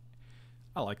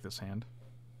 I like this hand.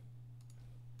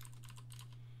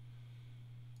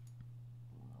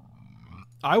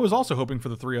 I was also hoping for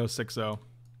the 3-0-6-0.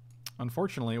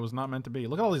 Unfortunately, it was not meant to be.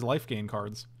 Look at all these life gain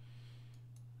cards.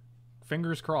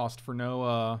 Fingers crossed for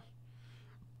no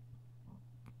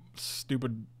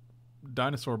stupid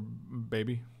dinosaur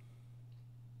baby.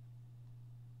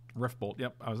 Rift Bolt.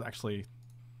 Yep, I was actually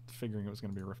figuring it was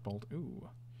going to be a Rift Bolt. Ooh.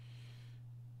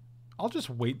 I'll just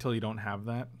wait till you don't have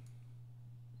that.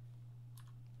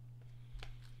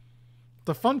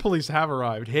 The fun police have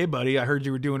arrived. Hey, buddy, I heard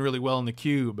you were doing really well in the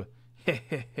cube.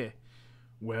 Hehehe.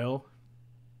 Well,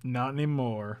 not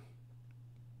anymore.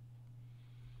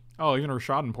 Oh, even a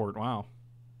Rishadenport. Wow.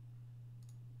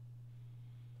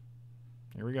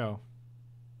 Here we go.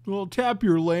 Well, tap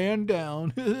your land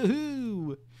down.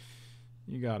 You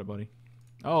got it, buddy.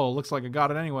 Oh, looks like I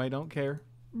got it anyway. Don't care.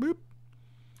 Boop.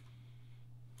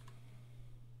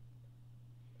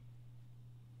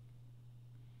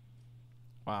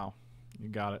 Wow. You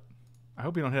got it. I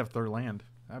hope you don't have third land.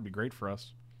 That'd be great for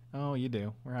us. Oh, you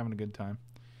do. We're having a good time.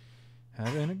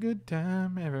 Having a good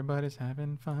time. Everybody's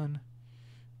having fun.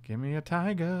 Give me a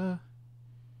tiger.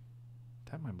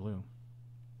 Tap my blue.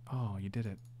 Oh, you did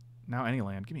it. Now any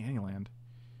land. Give me any land.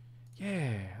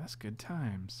 Yeah, that's good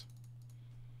times.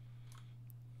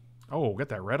 Oh, get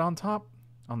that red on top?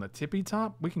 On the tippy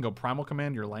top? We can go Primal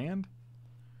Command your land?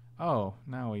 Oh,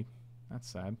 now we... That's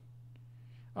sad.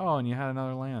 Oh, and you had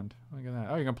another land. Look at that.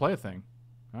 Oh, you're going to play a thing.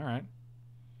 All right.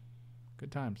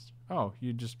 Good times. Oh,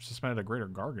 you just suspended a Greater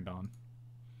Gargadon.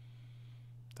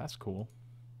 That's cool.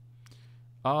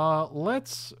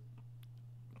 Let's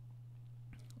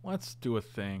do a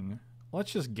thing.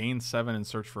 Let's just gain 7 and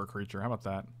search for a creature. How about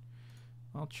that?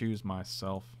 I'll choose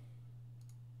myself.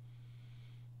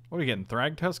 What are we getting?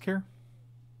 Thragtusk here?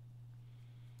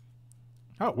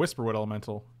 Oh, Whisperwood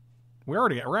Elemental.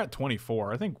 We're at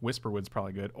 24. I think Whisperwood's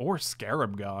probably good. Or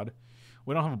Scarab God.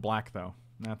 We don't have a black though.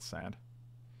 That's sad.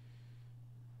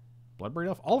 Bloodbraid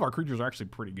Elf. All of our creatures are actually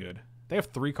pretty good. They have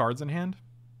 3 cards in hand.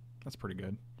 That's pretty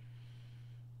good.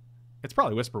 It's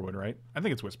probably Whisperwood, right? I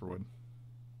think it's Whisperwood.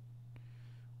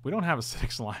 We don't have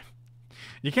Acidic Slime.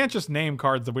 You can't just name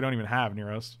cards that we don't even have,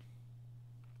 Neros.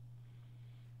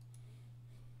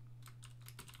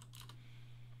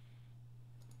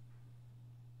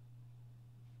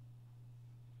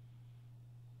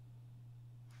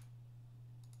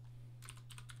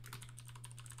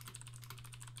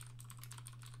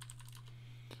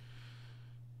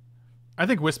 I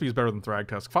think Wispy is better than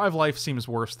Thragtusk. 5 life seems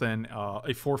worse than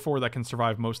a 4/4 that can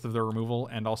survive most of their removal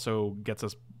and also gets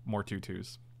us more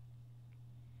 2/2s.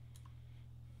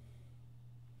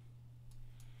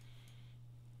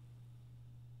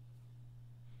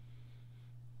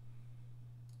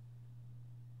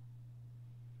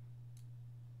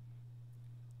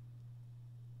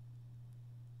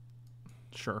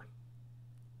 Sure.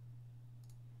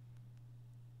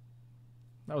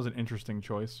 That was an interesting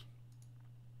choice.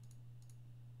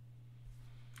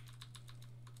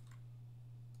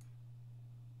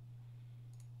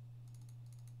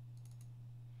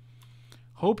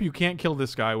 Hope you can't kill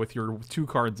this guy with your 2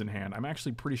 cards in hand. I'm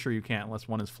actually pretty sure you can't unless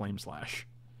one is Flame Slash.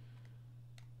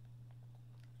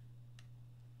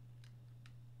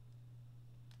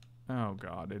 Oh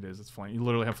god, it is. It's flame. You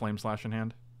literally have Flame Slash in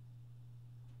hand.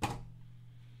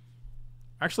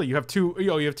 Actually, you have two.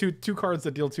 You have two cards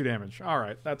that deal 2 damage. All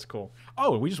right, that's cool.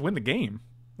 Oh, we just win the game.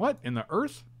 What in the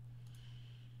earth?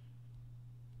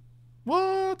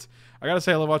 What? I gotta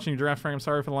say, I love watching you draft, Frank. I'm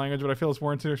sorry for the language, but I feel it's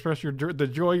warranted to express the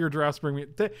joy your drafts bring me.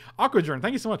 Aquajourn,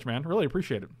 thank you so much, man. Really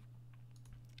appreciate it.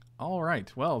 All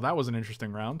right, well, that was an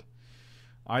interesting round.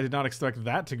 I did not expect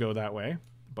that to go that way,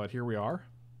 but here we are.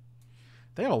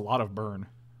 They have a lot of burn.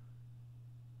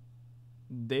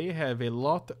 They have a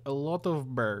lot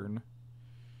of burn.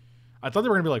 I thought they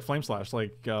were gonna be like Flame Slash,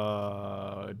 like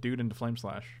dude into Flame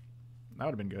Slash. That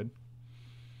would have been good.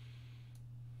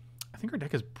 I think our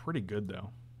deck is pretty good though.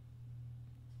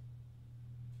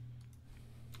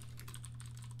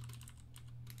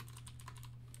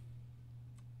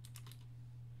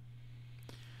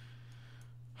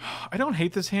 I don't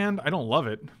hate this hand. I don't love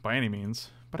it by any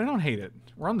means, but I don't hate it.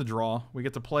 We're on the draw. We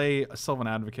get to play a Sylvan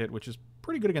Advocate, which is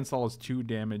pretty good against all his 2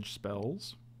 damage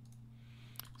spells.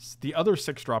 The other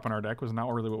 6-drop in our deck was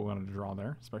not really what we wanted to draw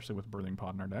there, especially with Birthing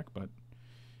Pod in our deck, but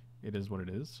it is what it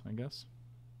is, I guess.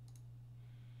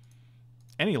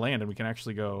 Any land, and we can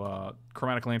actually go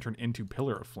Chromatic Lantern into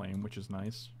Pillar of Flame, which is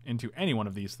nice. Into any one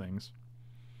of these things.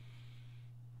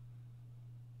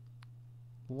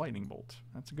 Lightning Bolt.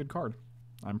 That's a good card.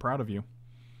 I'm proud of you.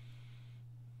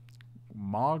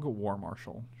 Mog War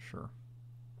Marshal. Sure.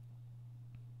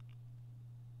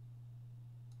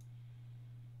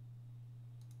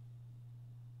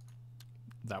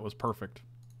 That was perfect.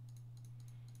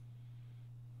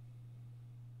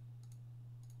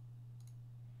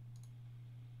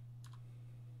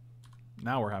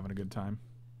 Now we're having a good time.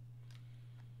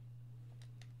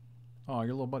 Oh,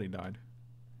 your little buddy died.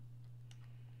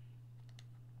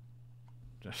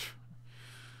 Just...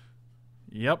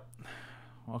 Yep.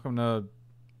 Welcome to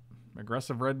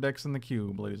aggressive red decks in the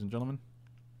cube, ladies and gentlemen.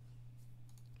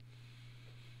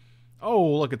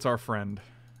 Oh, look, it's our friend.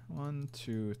 1,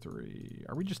 2, 3.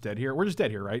 Are we just dead here? We're just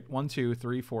dead here, right? 1, 2,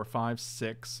 3, 4, 5,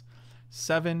 6,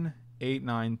 7, 8,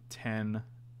 9, 10,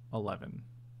 11.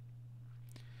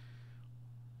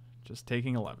 Just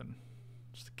taking 11.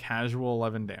 Just a casual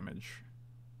 11 damage.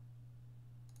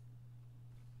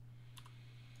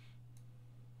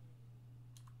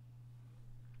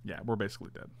 Yeah, we're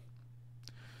basically dead.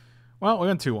 Well, we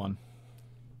went 2-1.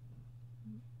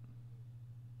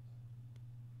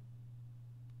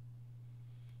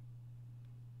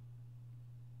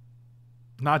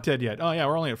 Not dead yet. Oh, yeah,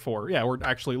 we're only at 4. Yeah, we're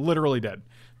actually literally dead.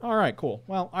 All right, cool.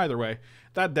 Well, either way,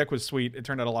 that deck was sweet. It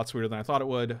turned out a lot sweeter than I thought it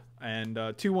would. And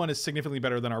 2-1 is significantly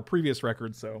better than our previous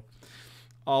record, so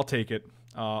I'll take it.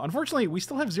 Unfortunately, we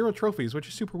still have 0 trophies, which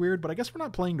is super weird, but I guess we're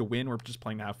not playing to win. We're just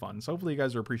playing to have fun. So hopefully you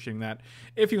guys are appreciating that.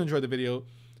 If you enjoyed the video,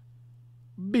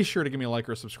 be sure to give me a like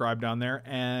or a subscribe down there,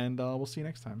 and we'll see you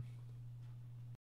next time.